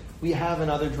week, we have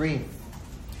another dream.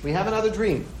 We have another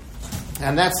dream.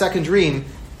 And that second dream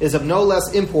is of no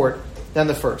less import than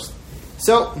the first.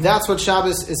 So that's what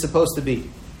Shabbos is supposed to be.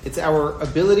 It's our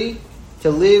ability to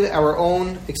live our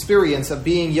own experience of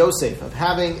being Yosef, of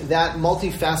having that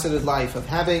multifaceted life, of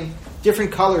having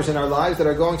different colors in our lives that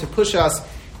are going to push us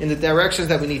in the directions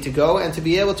that we need to go, and to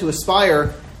be able to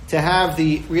aspire to have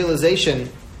the realization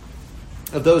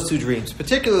of those two dreams.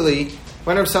 Particularly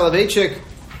when Rav Soloveitchik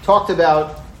talked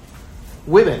about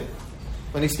women.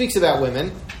 When he speaks about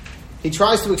women, he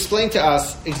tries to explain to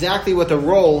us exactly what the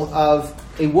role of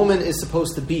a woman is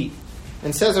supposed to be.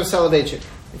 And says Rav Soloveitchik,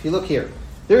 if you look here,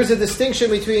 There is a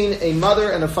distinction between a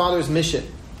mother and a father's mission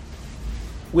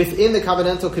within the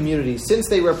covenantal community, since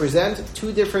they represent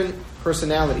two different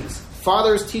personalities.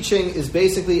 Father's teaching is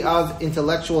basically of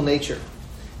intellectual nature.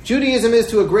 Judaism is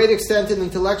to a great extent an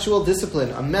intellectual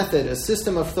discipline, a method, a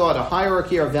system of thought, a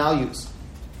hierarchy of values.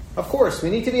 Of course, we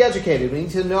need to be educated. We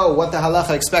need to know what the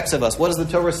halacha expects of us. What does the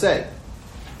Torah say?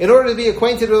 In order to be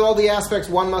acquainted with all the aspects,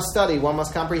 one must study, one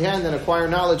must comprehend and acquire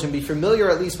knowledge and be familiar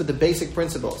at least with the basic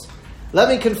principles. Let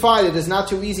me confide, it is not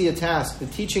too easy a task. The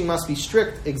teaching must be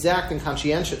strict, exact, and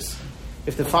conscientious.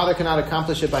 If the father cannot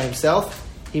accomplish it by himself,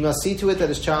 he must see to it that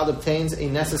his child obtains a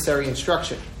necessary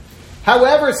instruction.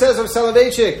 However, says Rav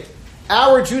Soloveitchik,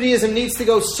 our Judaism needs to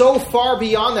go so far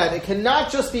beyond that. It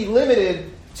cannot just be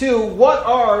limited to what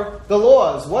are the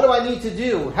laws? What do I need to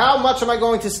do? How much am I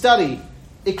going to study?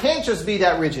 It can't just be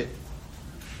that rigid.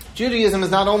 Judaism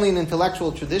is not only an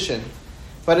intellectual tradition,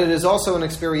 but it is also an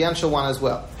experiential one as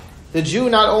well. The Jew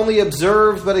not only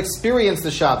observed, but experienced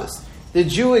the Shabbos. The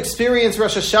Jew experienced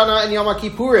Rosh Hashanah and Yom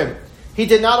Kippurim. He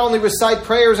did not only recite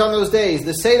prayers on those days.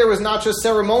 The Seder was not just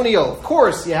ceremonial. Of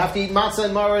course, you have to eat matzah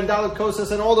and maror and dalet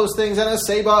kosas and all those things, and a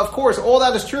seba. Of course, all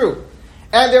that is true.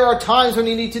 And there are times when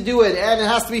you need to do it, and it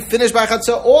has to be finished by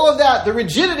chatzah. All of that, the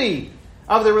rigidity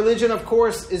of the religion, of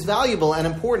course, is valuable and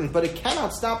important, but it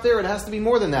cannot stop there. It has to be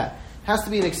more than that. It has to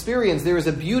be an experience. There is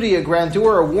a beauty, a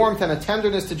grandeur, a warmth, and a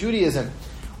tenderness to Judaism.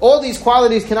 All these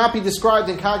qualities cannot be described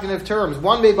in cognitive terms.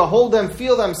 One may behold them,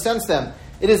 feel them, sense them.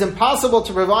 It is impossible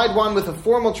to provide one with a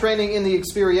formal training in the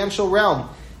experiential realm.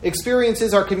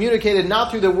 Experiences are communicated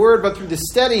not through the word, but through the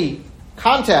steady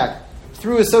contact,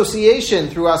 through association,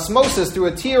 through osmosis, through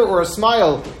a tear or a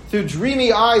smile, through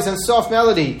dreamy eyes and soft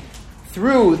melody,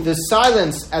 through the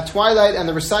silence at twilight and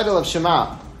the recital of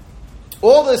Shema.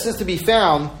 All this is to be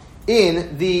found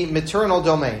in the maternal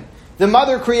domain. The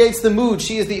mother creates the mood.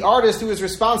 She is the artist who is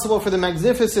responsible for the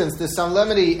magnificence, the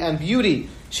solemnity, and beauty.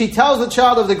 She tells the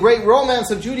child of the great romance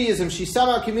of Judaism. She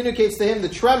somehow communicates to him the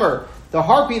tremor, the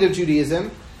heartbeat of Judaism,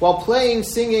 while playing,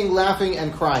 singing, laughing,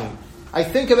 and crying. I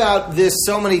think about this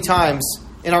so many times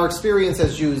in our experience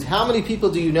as Jews. How many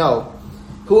people do you know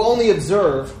who only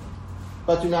observe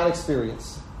but do not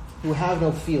experience, who have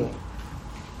no feeling,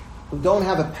 who don't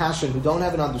have a passion, who don't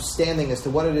have an understanding as to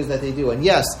what it is that they do? And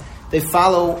yes, they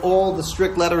follow all the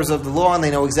strict letters of the law and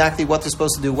they know exactly what they're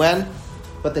supposed to do when,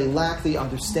 but they lack the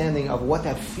understanding of what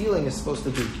that feeling is supposed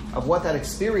to be, of what that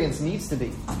experience needs to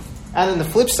be. And on the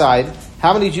flip side,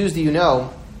 how many Jews do you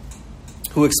know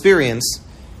who experience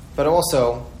but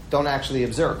also don't actually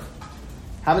observe?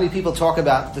 How many people talk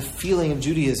about the feeling of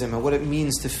Judaism and what it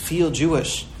means to feel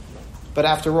Jewish, but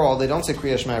after all, they don't say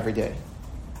Kriya Shema every day,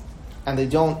 and they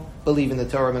don't believe in the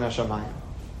Torah min hashamayim,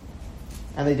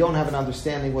 and they don't have an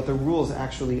understanding what the rules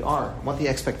actually are, what the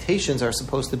expectations are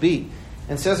supposed to be.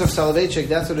 And says Rav Soloveitchik,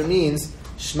 that's what it means.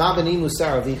 Shma b'ni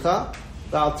musar avicha,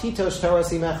 v'al titosh Torah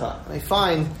simecha. I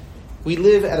find we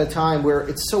live at a time where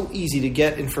it's so easy to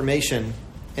get information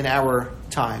in our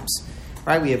times.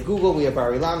 Right? We have Google, we have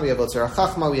Bar Ilan, we have Otzar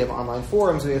Chachma, we have online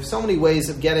forums, we have so many ways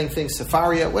of getting things,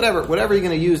 Safaria, whatever you're going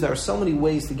to use, there are so many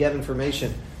ways to get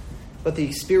information. But the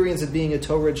experience of being a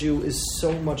Torah Jew is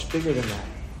so much bigger than that.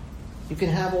 You can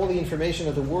have all the information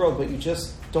of the world, but you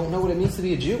just don't know what it means to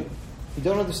be a Jew. You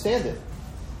don't understand it.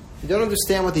 You don't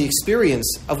understand what the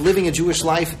experience of living a Jewish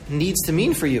life needs to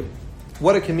mean for you,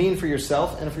 what it can mean for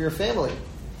yourself and for your family.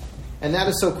 And that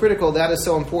is so critical, that is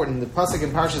so important. The pasuk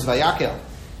in Parshas Vayakel,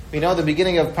 we know the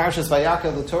beginning of Parshas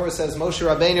Vayakel, the Torah says Moshe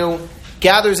Rabbeinu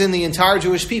gathers in the entire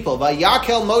Jewish people.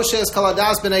 Vayakel Moshe es kol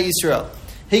hadas b'nei Yisrael.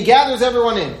 He gathers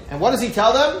everyone in. And what does he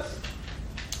tell them?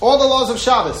 All the laws of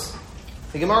Shabbos.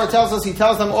 The Gemara tells us he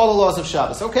tells them all the laws of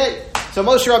Shabbos. Okay, so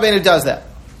Moshe Rabbeinu does that.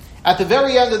 At the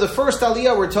very end of the first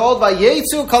Aliyah, we're told,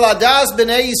 Vayetzu kol hadas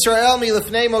b'nei Yisrael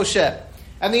milifnei Moshe.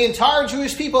 And the entire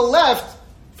Jewish people left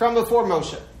from before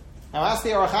Moshe. Now ask the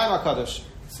Arachaim HaKadosh.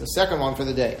 It's the second one for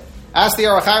the day. Ask the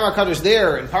Arachaim HaKadosh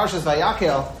there in Parshas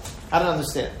Vayakel. I don't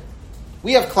understand.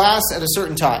 We have class at a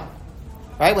certain time.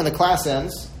 Right? When the class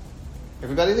ends,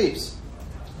 everybody leaves.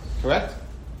 Correct?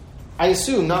 I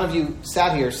assume none of you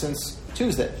sat here since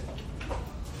Tuesday.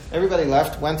 Everybody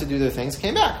left, went to do their things,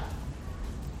 came back.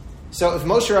 So if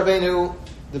Moshe Rabbeinu,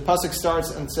 the pasuk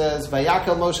starts and says,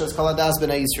 Vayakel Moshe es kol hadas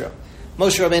b'nei Yisrael.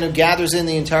 Moshe Rabbeinu gathers in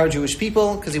the entire Jewish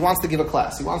people because he wants to give a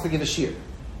class. He wants to give a shir.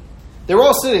 They were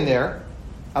all sitting there.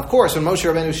 Of course, when Moshe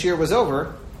Rabbeinu's shir was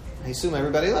over, I assume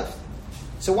everybody left.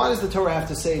 So why does the Torah have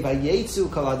to say, Vayetzu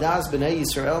kol hadas b'nei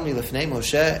Yisrael milifnei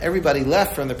Moshe? Everybody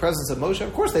left from the presence of Moshe.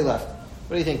 Of course they left.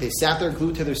 What do you think? They sat there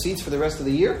glued to their seats for the rest of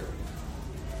the year?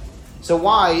 So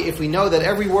why, if we know that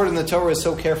every word in the Torah is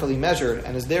so carefully measured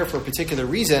and is there for a particular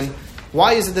reason,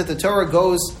 Why is it that the Torah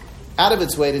goes out of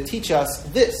its way to teach us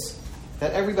this?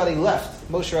 That everybody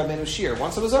left Moshe Rabbeinu's shir.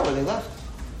 Once it was over, they left.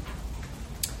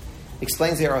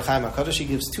 Explains the Aruch Chaim HaKadosh. He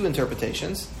gives two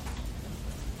interpretations.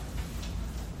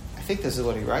 I think this is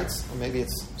what he writes, or maybe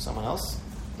it's someone else.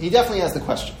 He definitely has the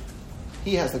question.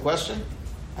 He has the question.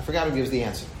 I forgot who gives the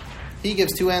answer. He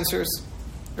gives two answers.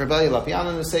 Rebbe Lapian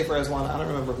in the Sefer has one. I don't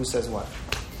remember who says what.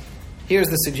 Here's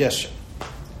the suggestion.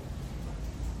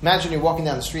 Imagine you're walking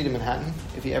down the street in Manhattan,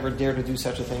 if you ever dare to do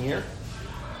such a thing here,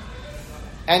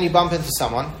 and you bump into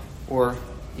someone, or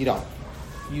you don't.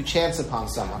 You chance upon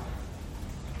someone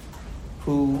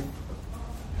who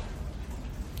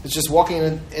is just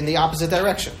walking in the opposite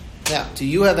direction. Now, do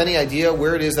you have any idea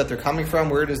where it is that they're coming from,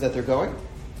 where it is that they're going?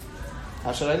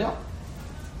 How should I know?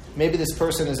 Maybe this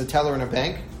person is a teller in a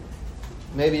bank.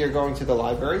 Maybe you're going to the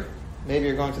library. Maybe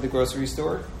you're going to the grocery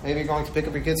store. Maybe you're going to pick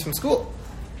up your kids from school.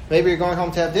 Maybe you're going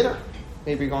home to have dinner.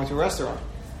 Maybe you're going to a restaurant.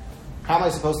 How am I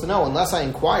supposed to know? Unless I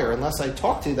inquire, unless I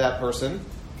talk to that person,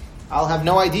 I'll have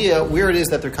no idea where it is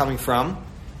that they're coming from,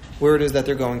 where it is that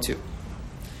they're going to.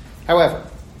 However,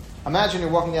 imagine you're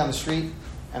walking down the street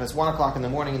and it's 1 o'clock in the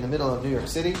morning in the middle of New York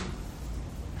City,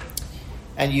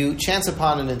 and you chance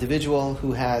upon an individual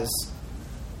who has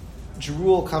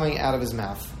drool coming out of his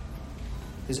mouth.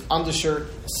 His undershirt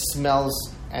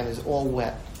smells and is all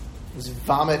wet. There's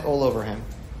vomit all over him.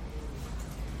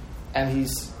 And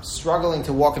he's struggling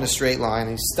to walk in a straight line.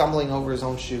 He's stumbling over his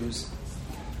own shoes.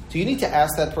 Do you need to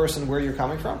ask that person where you're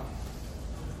coming from?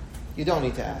 You don't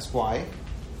need to ask. Why?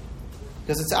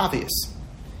 Because it's obvious.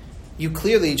 You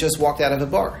clearly just walked out of a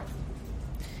bar.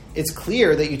 It's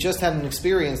clear that you just had an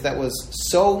experience that was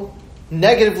so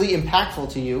negatively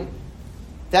impactful to you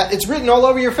that it's written all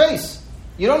over your face.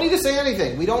 You don't need to say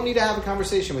anything. We don't need to have a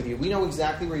conversation with you. We know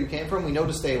exactly where you came from. We know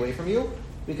to stay away from you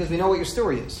because we know what your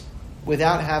story is.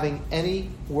 Without having any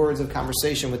words of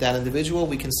conversation with that individual,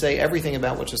 we can say everything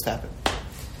about what just happened.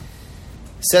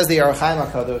 Says the Aruch Chaim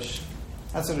HaKadosh,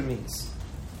 that's what it means.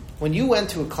 When you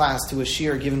went to a class, to a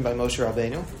shir given by Moshe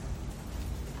Rabbeinu,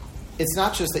 it's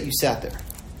not just that you sat there.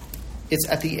 It's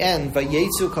at the end,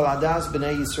 Vayetzu kol adas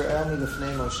b'nei Yisrael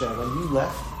milifnei Moshe. When you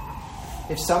left,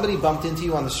 if somebody bumped into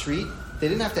you on the street, they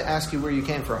didn't have to ask you where you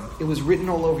came from. It was written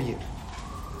all over you.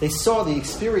 They saw the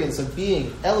experience of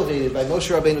being elevated by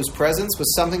Moshe Rabbeinu's presence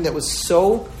was something that was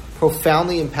so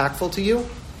profoundly impactful to you.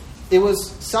 It was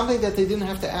something that they didn't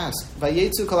have to ask.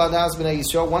 Vayetzu kol adas b'nei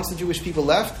Yisrael. Once the Jewish people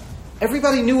left,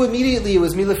 everybody knew immediately it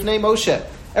was milifnei Moshe.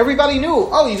 Everybody knew,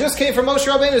 oh, you just came from Moshe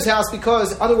Rabbeinu's house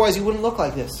because otherwise you wouldn't look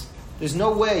like this. There's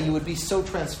no way you would be so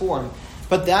transformed.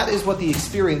 But that is what the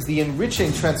experience, the enriching,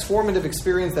 transformative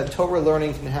experience that Torah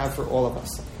learning can have for all of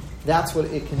us. That's what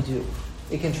it can do.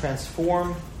 It can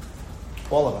transform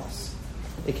all of us.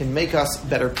 It can make us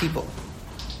better people.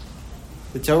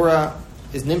 The Torah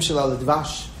is nimshel al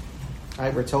dvash.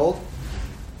 Right, we're told.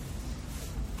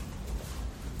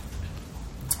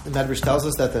 The Medrash tells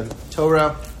us that the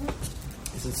Torah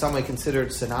is in some way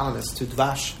considered synonymous to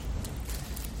dvash.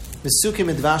 Mesukim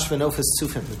and dvash v'nofes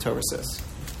tzufim, the Torah says.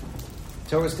 The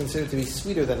Torah is considered to be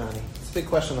sweeter than honey. It's a big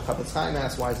question the Chavetz Chaim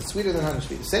asks, why is it sweeter than honey? It should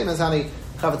be the same as honey.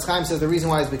 Chavetz Chaim says the reason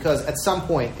why is because at some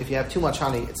point, if you have too much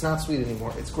honey, it's not sweet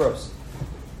anymore, it's gross.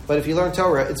 But if you learn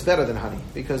Torah, it's better than honey,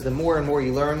 because the more and more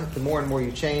you learn, the more and more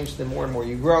you change, the more and more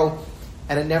you grow,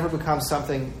 and it never becomes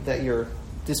something that you're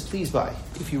displeased by,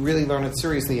 if you really learn it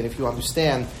seriously and if you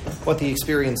understand what the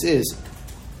experience is.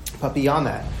 But beyond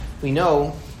that, we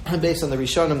know, based on the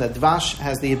Rishonim, that dvash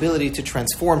has the ability to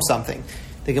transform something.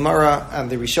 The Gemara and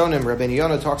the Rishonim, Rabbeinu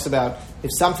Yonah talks about if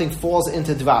something falls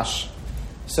into dvash,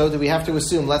 so do we have to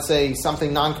assume, let's say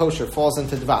something non-kosher falls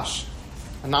into dvash,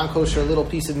 a non-kosher little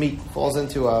piece of meat falls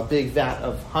into a big vat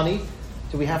of honey,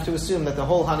 do we have to assume that the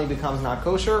whole honey becomes not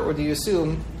kosher, or do you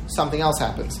assume something else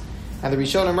happens? And the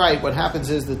Rishonim write, what happens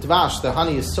is the dvash, the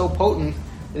honey, is so potent,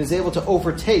 it is able to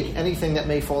overtake anything that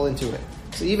may fall into it.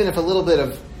 So even if a little bit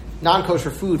of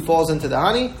non-kosher food falls into the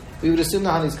honey, we would assume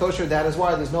the honey is kosher. That is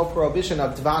why there's no prohibition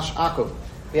of dvash akum.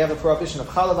 We have a prohibition of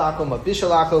chalav akum, of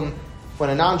bishul akum. When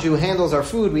a non-Jew handles our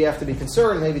food, we have to be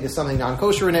concerned. Maybe there's something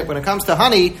non-kosher in it. When it comes to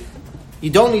honey,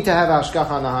 you don't need to have hashgacha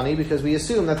on the honey because we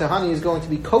assume that the honey is going to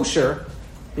be kosher,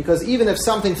 because even if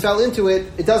something fell into it,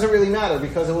 it doesn't really matter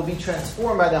because it will be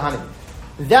transformed by the honey.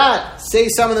 That, say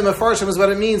some of the Mefarshim, is what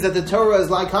it means that the Torah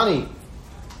is like honey.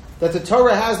 That the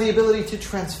Torah has the ability to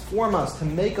transform us, to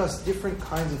make us different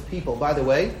kinds of people. By the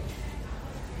way,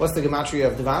 what's the gematria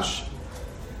of dvash?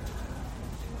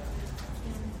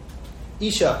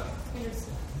 Isha.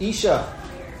 Isha.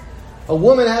 A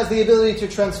woman has the ability to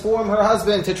transform her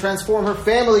husband, to transform her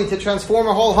family, to transform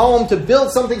her whole home, to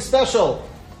build something special.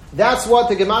 That's what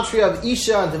the gematria of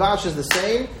Isha and Dvash is the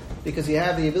same, because you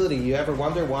have the ability. You ever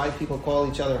wonder why people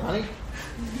call each other honey?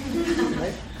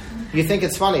 Right? You think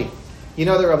it's funny. You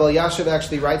know that Rabbi Yashiv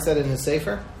actually writes that in his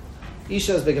Sefer?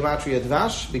 Isha is begematria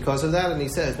Dvash because of that, and he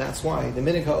says that's why. The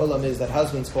minhag ha'olam is that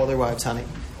husbands call their wives honey.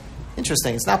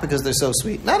 Interesting. It's not because they're so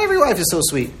sweet. Not every wife is so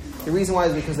sweet. The reason why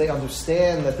is because they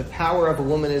understand that the power of a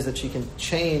woman is that she can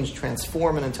change,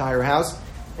 transform an entire house,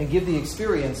 and give the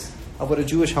experience of what a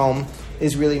Jewish home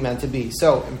is really meant to be.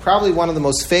 So, in probably one of the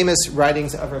most famous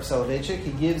writings of Rav Soloveitchik,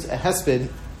 he gives a hesped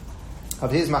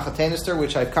of his Machatenister,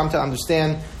 which I've come to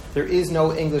understand there is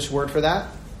no English word for that,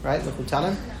 right?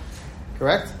 Mechutanim?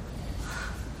 Correct?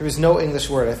 There is no English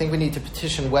word. I think we need to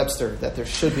petition Webster that there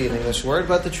should be an English word,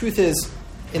 but the truth is,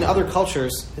 in other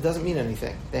cultures, it doesn't mean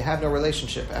anything. They have no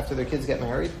relationship. After their kids get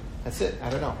married, that's it. I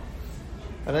don't know.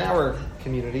 But in our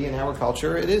community, in our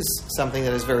culture, it is something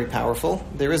that is very powerful.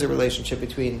 There is a relationship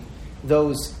between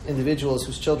those individuals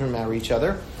whose children marry each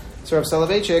other. So Rav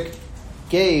Soloveitchik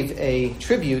gave a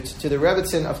tribute to the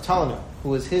Rebbetzin of Talna, who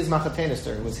was his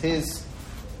Machatenister, who was his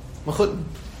Mechutin.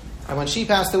 And when she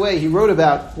passed away, he wrote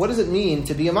about what does it mean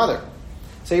to be a mother.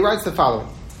 So he writes the following.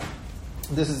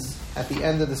 This is at the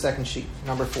end of the second sheet,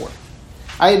 number 4.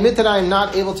 I admit that I am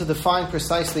not able to define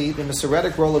precisely the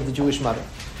Masoretic role of the Jewish mother.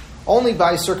 Only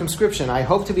by circumscription, I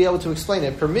hope to be able to explain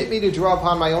it. Permit me to draw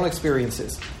upon my own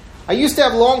experiences. I used to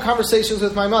have long conversations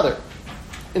with my mother.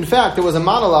 In fact, it was a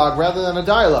monologue rather than a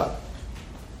dialogue.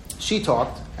 She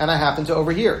talked, and I happened to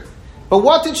overhear. But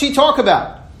what did she talk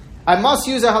about? I must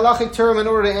use a halachic term in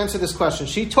order to answer this question.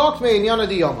 She talked me in Yana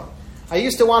Diyoma. I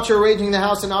used to watch her arranging the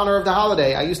house in honor of the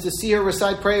holiday. I used to see her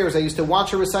recite prayers. I used to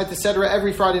watch her recite the Sedra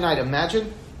every Friday night.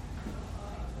 Imagine.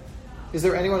 Is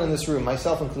there anyone in this room,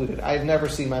 myself included? I have never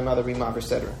seen my mother read Maver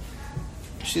Sedra.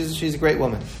 She's a great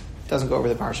woman. Doesn't go over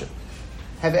the Parsha.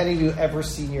 Have any of you ever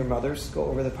seen your mothers go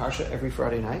over the Parsha every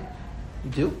Friday night?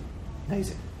 You do?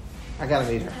 Amazing. I got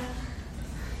to meet her.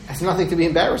 That's nothing to be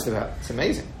embarrassed about. It's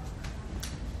amazing.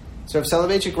 So Rav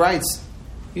Soloveitchik writes,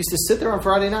 used to sit there on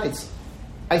Friday nights.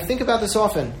 I think about this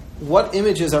often. What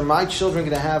images are my children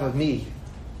going to have of me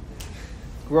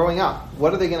growing up?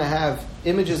 What are they going to have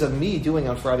images of me doing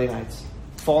on Friday nights?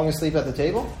 Falling asleep at the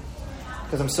table?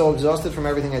 Because I'm so exhausted from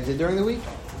everything I did during the week?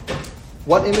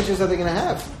 What images are they going to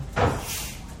have?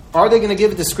 Are they going to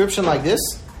give a description like this?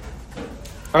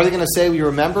 Are they going to say, we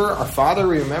remember our father,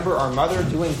 we remember our mother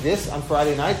doing this on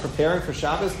Friday night, preparing for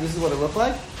Shabbos, this is what it looked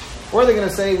like? Or are they going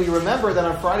to say, we remember that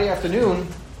on Friday afternoon,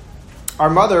 our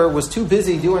mother was too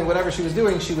busy doing whatever she was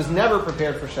doing. She was never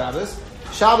prepared for Shabbos.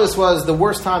 Shabbos was the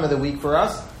worst time of the week for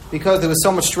us because there was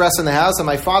so much stress in the house. And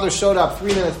my father showed up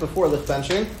 3 minutes before lift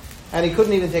benching, and he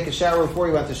couldn't even take a shower before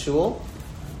he went to shul.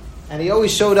 And he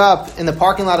always showed up in the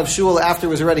parking lot of shul after it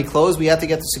was already closed. We had to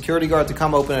get the security guard to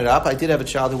come open it up. I did have a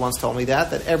child who once told me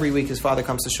that every week his father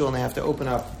comes to shul and they have to open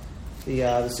up,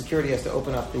 the security has to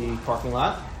open up the parking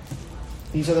lot.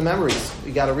 These are the memories.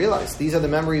 We got to realize these are the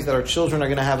memories that our children are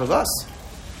going to have of us.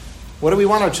 What do we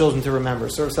want our children to remember?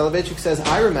 So Soloveitchik says,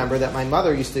 I remember that my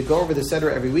mother used to go over the Seder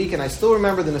every week, and I still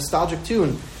remember the nostalgic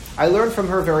tune. I learned from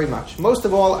her very much. Most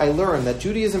of all, I learned that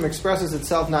Judaism expresses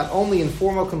itself not only in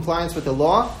formal compliance with the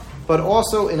law, but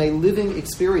also in a living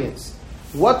experience.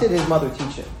 What did his mother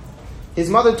teach him? His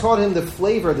mother taught him the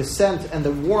flavor, the scent, and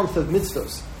the warmth of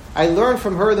mitzvos. I learned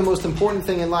from her the most important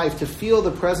thing in life, to feel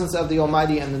the presence of the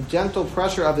Almighty and the gentle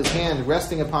pressure of His hand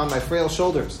resting upon my frail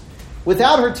shoulders.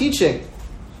 Without her teaching,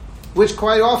 which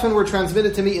quite often were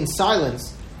transmitted to me in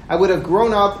silence, I would have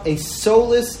grown up a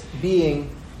soulless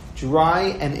being,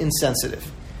 dry and insensitive.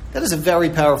 That is a very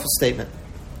powerful statement.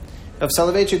 Rav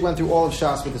Soloveitchik went through all of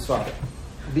Shas with his father,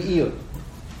 Be'iyud.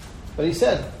 But he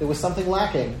said there was something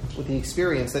lacking with the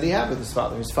experience that he had with his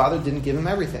father. His father didn't give him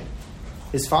everything.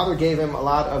 His father gave him a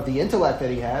lot of the intellect that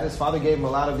he had. His father gave him a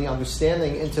lot of the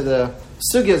understanding into the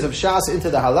sugyas of Shas, into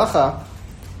the halacha.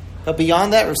 But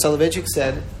beyond that, Rav Soloveitchik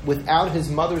said, without his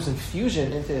mother's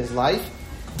infusion into his life,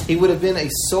 he would have been a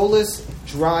soulless,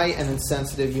 dry, and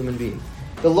insensitive human being.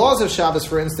 The laws of Shabbos,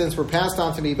 for instance, were passed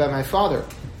on to me by my father.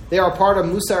 They are part of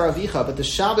Musar Avicha, but the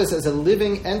Shabbos as a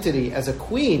living entity, as a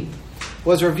queen,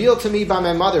 was revealed to me by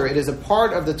my mother. It is a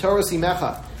part of the Torah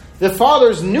Simecha. The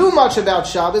fathers knew much about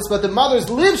Shabbos, but the mothers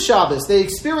lived Shabbos. They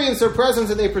experienced her presence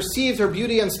and they perceived her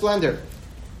beauty and splendor.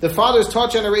 The fathers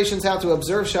taught generations how to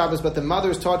observe Shabbos, but the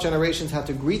mothers taught generations how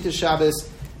to greet the Shabbos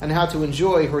and how to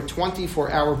enjoy her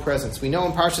 24-hour presence. We know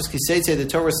in Parshas Kiseitze, the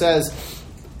Torah says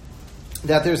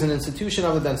that there's an institution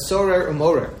of the Ben Sorer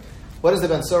Umorer. What is the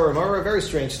Ben Sorer Umorer? A very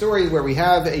strange story where we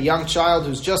have a young child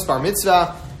who's just bar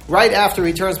mitzvah. Right after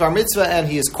he turns bar mitzvah and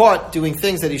he is caught doing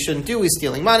things that he shouldn't do. He's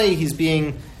stealing money. He's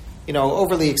being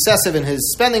overly excessive in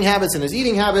his spending habits and his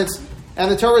eating habits. And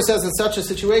the Torah says in such a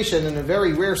situation, in a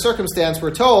very rare circumstance,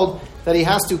 we're told that he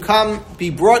has to be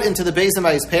brought into the Beis Din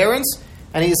by his parents,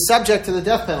 and he is subject to the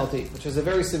death penalty, which is a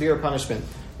very severe punishment.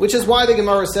 Which is why the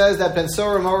Gemara says that Ben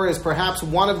Sora Mora is perhaps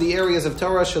one of the areas of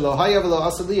Torah, Shelo Haya V'lo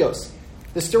Asa Lios.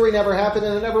 The story never happened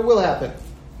and it never will happen.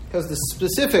 Because the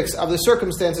specifics of the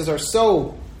circumstances are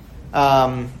so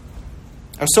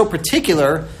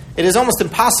particular, it is almost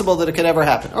impossible that it could ever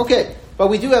happen. Okay, but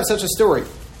we do have such a story.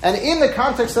 And in the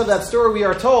context of that story, we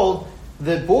are told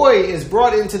the boy is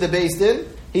brought into the Beis Din.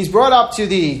 He's brought up to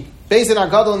the Beis Din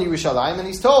HaGadol in Yerushalayim, and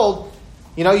he's told,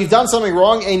 you've done something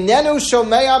wrong. Einenu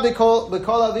shomea b'kol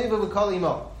aviv v'kol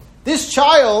imo. This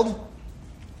child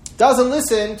doesn't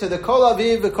listen to the kol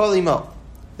aviv v'kol imo.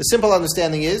 The simple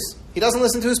understanding is, he doesn't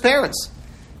listen to his parents.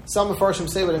 Some Mefarshim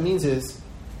say what it means is,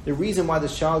 the reason why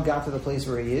this child got to the place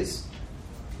where he is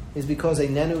because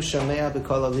einenu shomea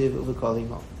b'kol aviv v'kol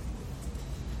imo.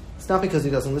 It's not because he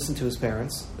doesn't listen to his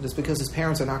parents, but it's because his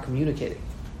parents are not communicating.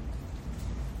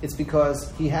 It's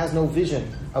because he has no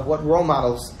vision of what role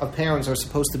models of parents are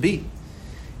supposed to be.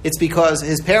 It's because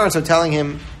his parents are telling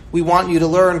him, we want you to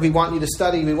learn, we want you to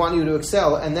study, we want you to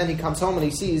excel, and then he comes home and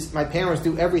he sees, my parents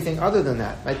do everything other than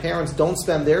that. My parents don't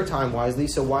spend their time wisely,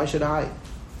 so why should I?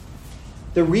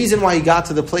 The reason why he got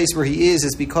to the place where he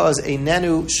is because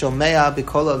einenu shomea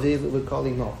b'kol aviv v'kol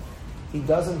imo. He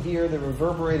doesn't hear the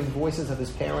reverberating voices of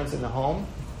his parents in the home,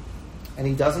 and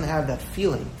he doesn't have that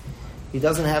feeling. He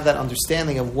doesn't have that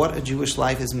understanding of what a Jewish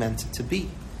life is meant to be.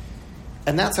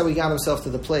 And that's how he got himself to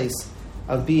the place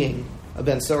of being a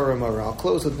Ben Sora Mora. I'll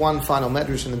close with one final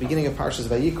medrash in the beginning of Parshas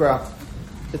Vayikra.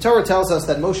 The Torah tells us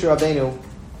that Moshe Rabbeinu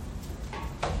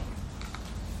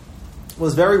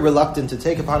was very reluctant to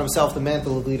take upon himself the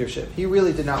mantle of leadership. He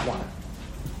really did not want it.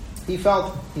 He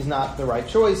felt he's not the right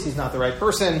choice, he's not the right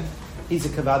person. He's a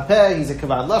kavod peh, he's a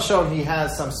kavod lashon, he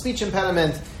has some speech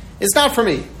impediment. It's not for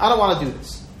me. I don't want to do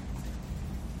this.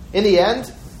 In the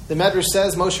end, the Medrash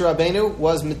says Moshe Rabbeinu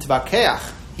was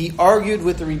mitvakeach. He argued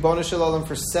with the Ribbono Shel Olam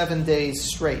for 7 days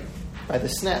straight by the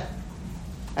sneh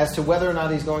as to whether or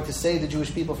not he's going to save the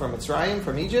Jewish people from Mitzrayim,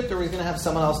 from Egypt, or he's going to have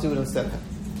someone else do it instead of him.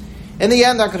 In the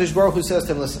end, HaKadosh Baruch Hu says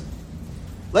to him, listen,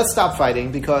 let's stop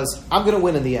fighting because I'm going to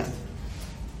win in the end.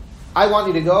 I want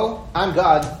you to go. I'm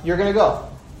God. You're going to go.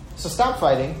 So stop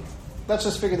fighting. Let's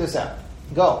just figure this out.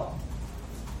 Go.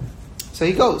 So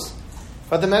he goes.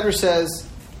 But the Medrash says,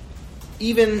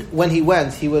 even when he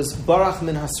went, he was barach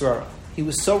min hasrara. He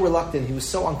was so reluctant, he was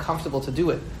so uncomfortable to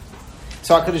do it.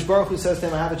 So HaKadosh Baruch Hu says to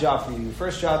him, I have a job for you. Your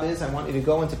first job is, I want you to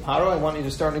go into Paro, I want you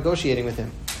to start negotiating with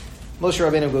him. Moshe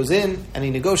Rabbeinu goes in, and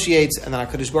he negotiates, and then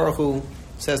HaKadosh Baruch Hu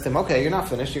says to him, okay, you're not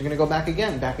finished, you're going to go back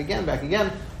again.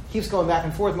 Keeps going back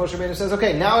and forth. Moshe Rabbeinu says,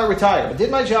 okay, now I retire. I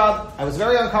did my job, I was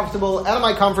very uncomfortable, out of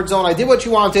my comfort zone, I did what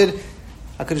you wanted.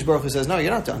 HaKadosh Baruch Hu says, no,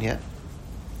 you're not done yet.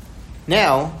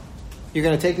 Now, you're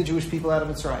going to take the Jewish people out of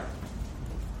Mitzrayim.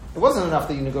 It wasn't enough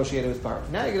that you negotiated with Paro.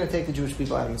 Now you're going to take the Jewish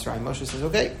people out of Mitzrayim. Moshe says,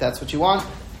 okay, that's what you want.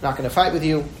 I'm not going to fight with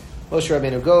you. Moshe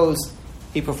Rabbeinu goes.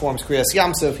 He performs Kriyas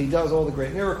Yamsuf. He does all the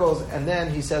great miracles. And then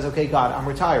he says, okay, God, I'm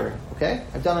retiring. Okay?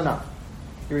 I've done enough.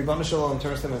 The Ribbono Shel Olam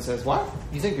turns to him and says, what?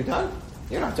 You think you're done?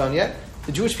 You're not done yet.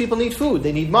 The Jewish people need food.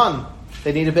 They need man.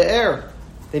 They need a be'er.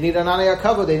 They need an anei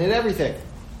hakavod. They need everything.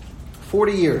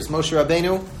 40 years, Moshe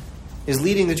Rabbeinu is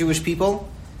leading the Jewish people,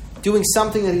 doing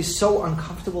something that he's so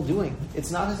uncomfortable doing. It's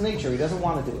not his nature. He doesn't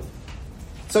want to do it.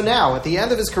 So now, at the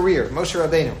end of his career, Moshe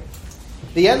Rabbeinu,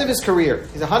 the end of his career,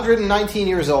 he's 119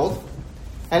 years old,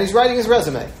 and he's writing his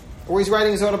resume, or he's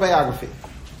writing his autobiography.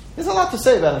 There's a lot to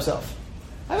say about himself.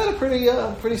 I've had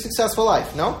a pretty successful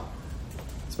life, no?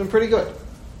 It's been pretty good.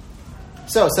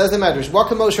 So, says the Medrash, what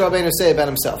can Moshe Rabbeinu say about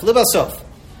himself? Libasof.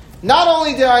 Not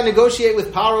only did I negotiate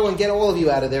with Paro and get all of you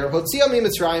out of there, Hotzia mi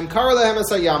Mitzrayim, Kara lehem es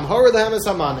hayam, Hora lehem es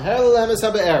haman, Her lehem es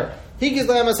habe'er, Higiz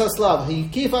lehem es haslav,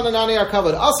 Hikifan anani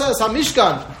arkavad, Asa es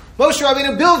hamishkan. Moshe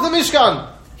Rabbeinu builds the Mishkan.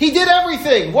 He did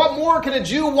everything. What more can a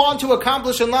Jew want to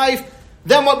accomplish in life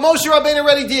than what Moshe Rabbeinu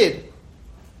already did?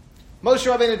 Moshe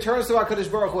Rabbeinu turns to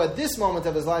HaKadosh Baruch Hu at this moment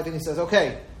of his life and he says,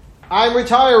 okay, I'm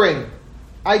retiring.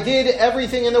 I did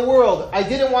everything in the world. I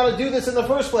didn't want to do this in the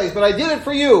first place, but I did it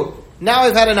for you. Now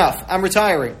I've had enough. I'm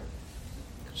retiring.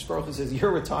 HaKadosh Baruch Hu says,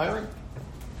 you're retiring?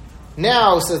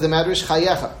 Now, says the Medrash,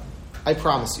 Chayecha, I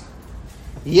promise you.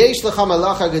 Yesh lecha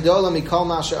malacha gedola mikol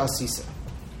ma she'asisa.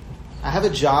 I have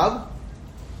a job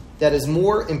that is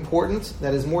more important,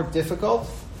 that is more difficult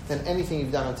than anything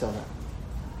you've done until now.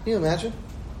 Can you imagine?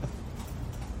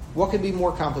 What could be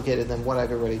more complicated than what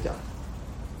I've already done?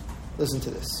 Listen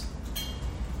to this.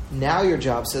 Now your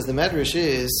job, says the Medrash,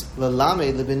 is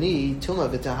lelamed lebeni tuma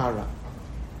v'tahara.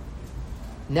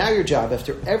 Now your job,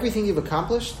 after everything you've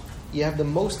accomplished, you have the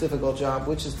most difficult job,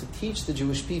 which is to teach the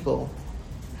Jewish people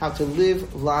how to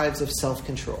live lives of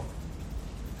self-control.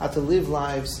 How to live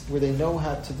lives where they know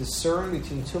how to discern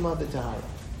between Tumah and Tahara,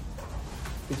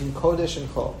 between Kodesh and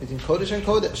Chol, between Kodesh and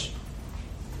Kodesh.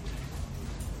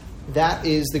 That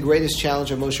is the greatest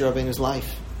challenge of Moshe Rabbeinu's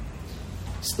life.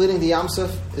 Splitting the Yam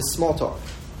Suf is small talk.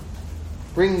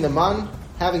 Bringing the man,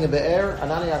 having a be'er,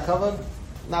 anani hakavod,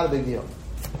 not a big deal.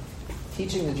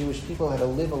 Teaching the Jewish people how to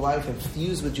live a life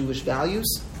infused with Jewish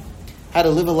values, how to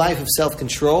live a life of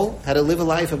self-control, how to live a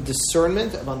life of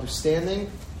discernment, of understanding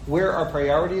where our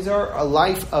priorities are, a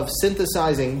life of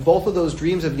synthesizing both of those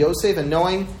dreams of Yosef and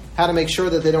knowing how to make sure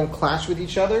that they don't clash with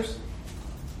each other,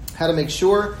 how to make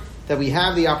sure that we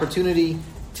have the opportunity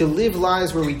to live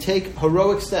lives where we take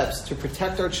heroic steps to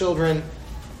protect our children,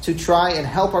 to try and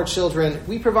help our children.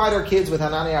 We provide our kids with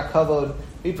Hanani HaKavod.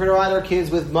 We provide our kids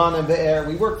with Man and Be'er.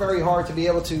 We work very hard to be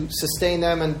able to sustain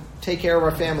them and take care of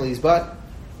our families. But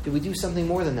do we do something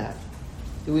more than that?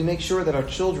 Do we make sure that our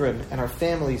children and our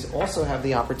families also have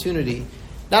the opportunity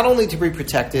not only to be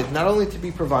protected, not only to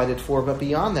be provided for, but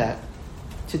beyond that,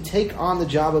 to take on the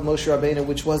job of Moshe Rabbeinu,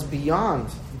 which was beyond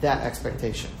that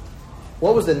expectation?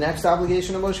 What was the next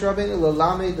obligation of Moshe Rabbeinu?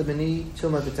 L'lamed l'bnei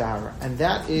tumah v'tahara. And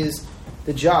that is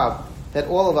the job that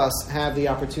all of us have the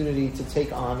opportunity to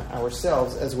take on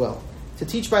ourselves as well. To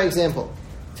teach by example,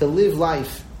 to live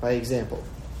life by example,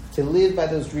 to live by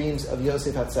those dreams of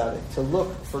Yosef HaTzadik, to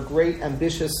look for great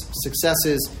ambitious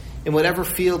successes in whatever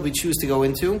field we choose to go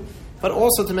into, but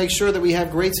also to make sure that we have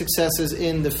great successes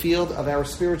in the field of our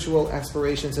spiritual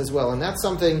aspirations as well. And that's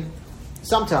something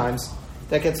sometimes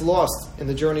that gets lost in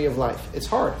the journey of life. It's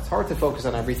hard. It's hard to focus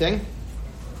on everything.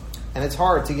 And it's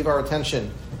hard to give our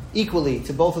attention equally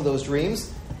to both of those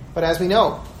dreams. But as we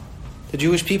know, the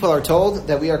Jewish people are told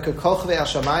that we are k'kochvei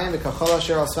hashamayim v'kachol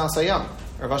asher al sfas hayam.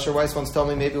 Rav Asher Weiss once told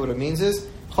me maybe what it means is,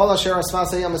 chol asher al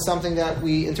sfas hayam is something that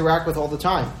we interact with all the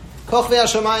time. Kochvei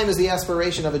hashamayim is the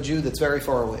aspiration of a Jew that's very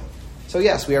far away. So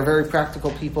yes, we are very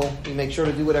practical people. We make sure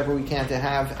to do whatever we can to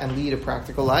have and lead a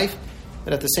practical life.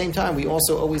 But at the same time, we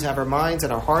also always have our minds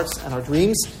and our hearts and our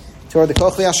dreams toward the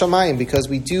Kochvei hashamayim, because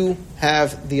we do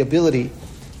have the ability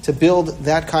to build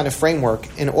that kind of framework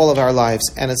in all of our lives.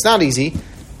 And it's not easy,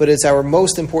 but it's our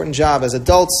most important job as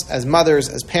adults, as mothers,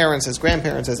 as parents, as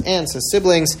grandparents, as aunts, as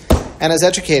siblings, and as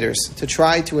educators, to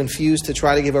try to infuse, to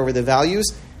try to give over the values,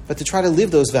 but to try to live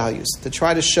those values, to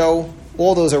try to show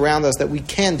all those around us that we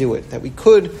can do it, that we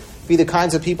could be the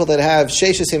kinds of people that have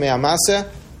Sheishes Yemei HaMaseh,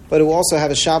 but who also have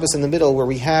a Shabbos in the middle where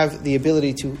we have the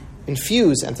ability to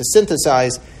infuse and to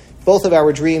synthesize both of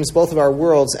our dreams, both of our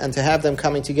worlds, and to have them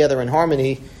coming together in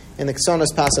harmony in the Ksonos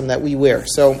Pasam that we wear.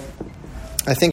 So I think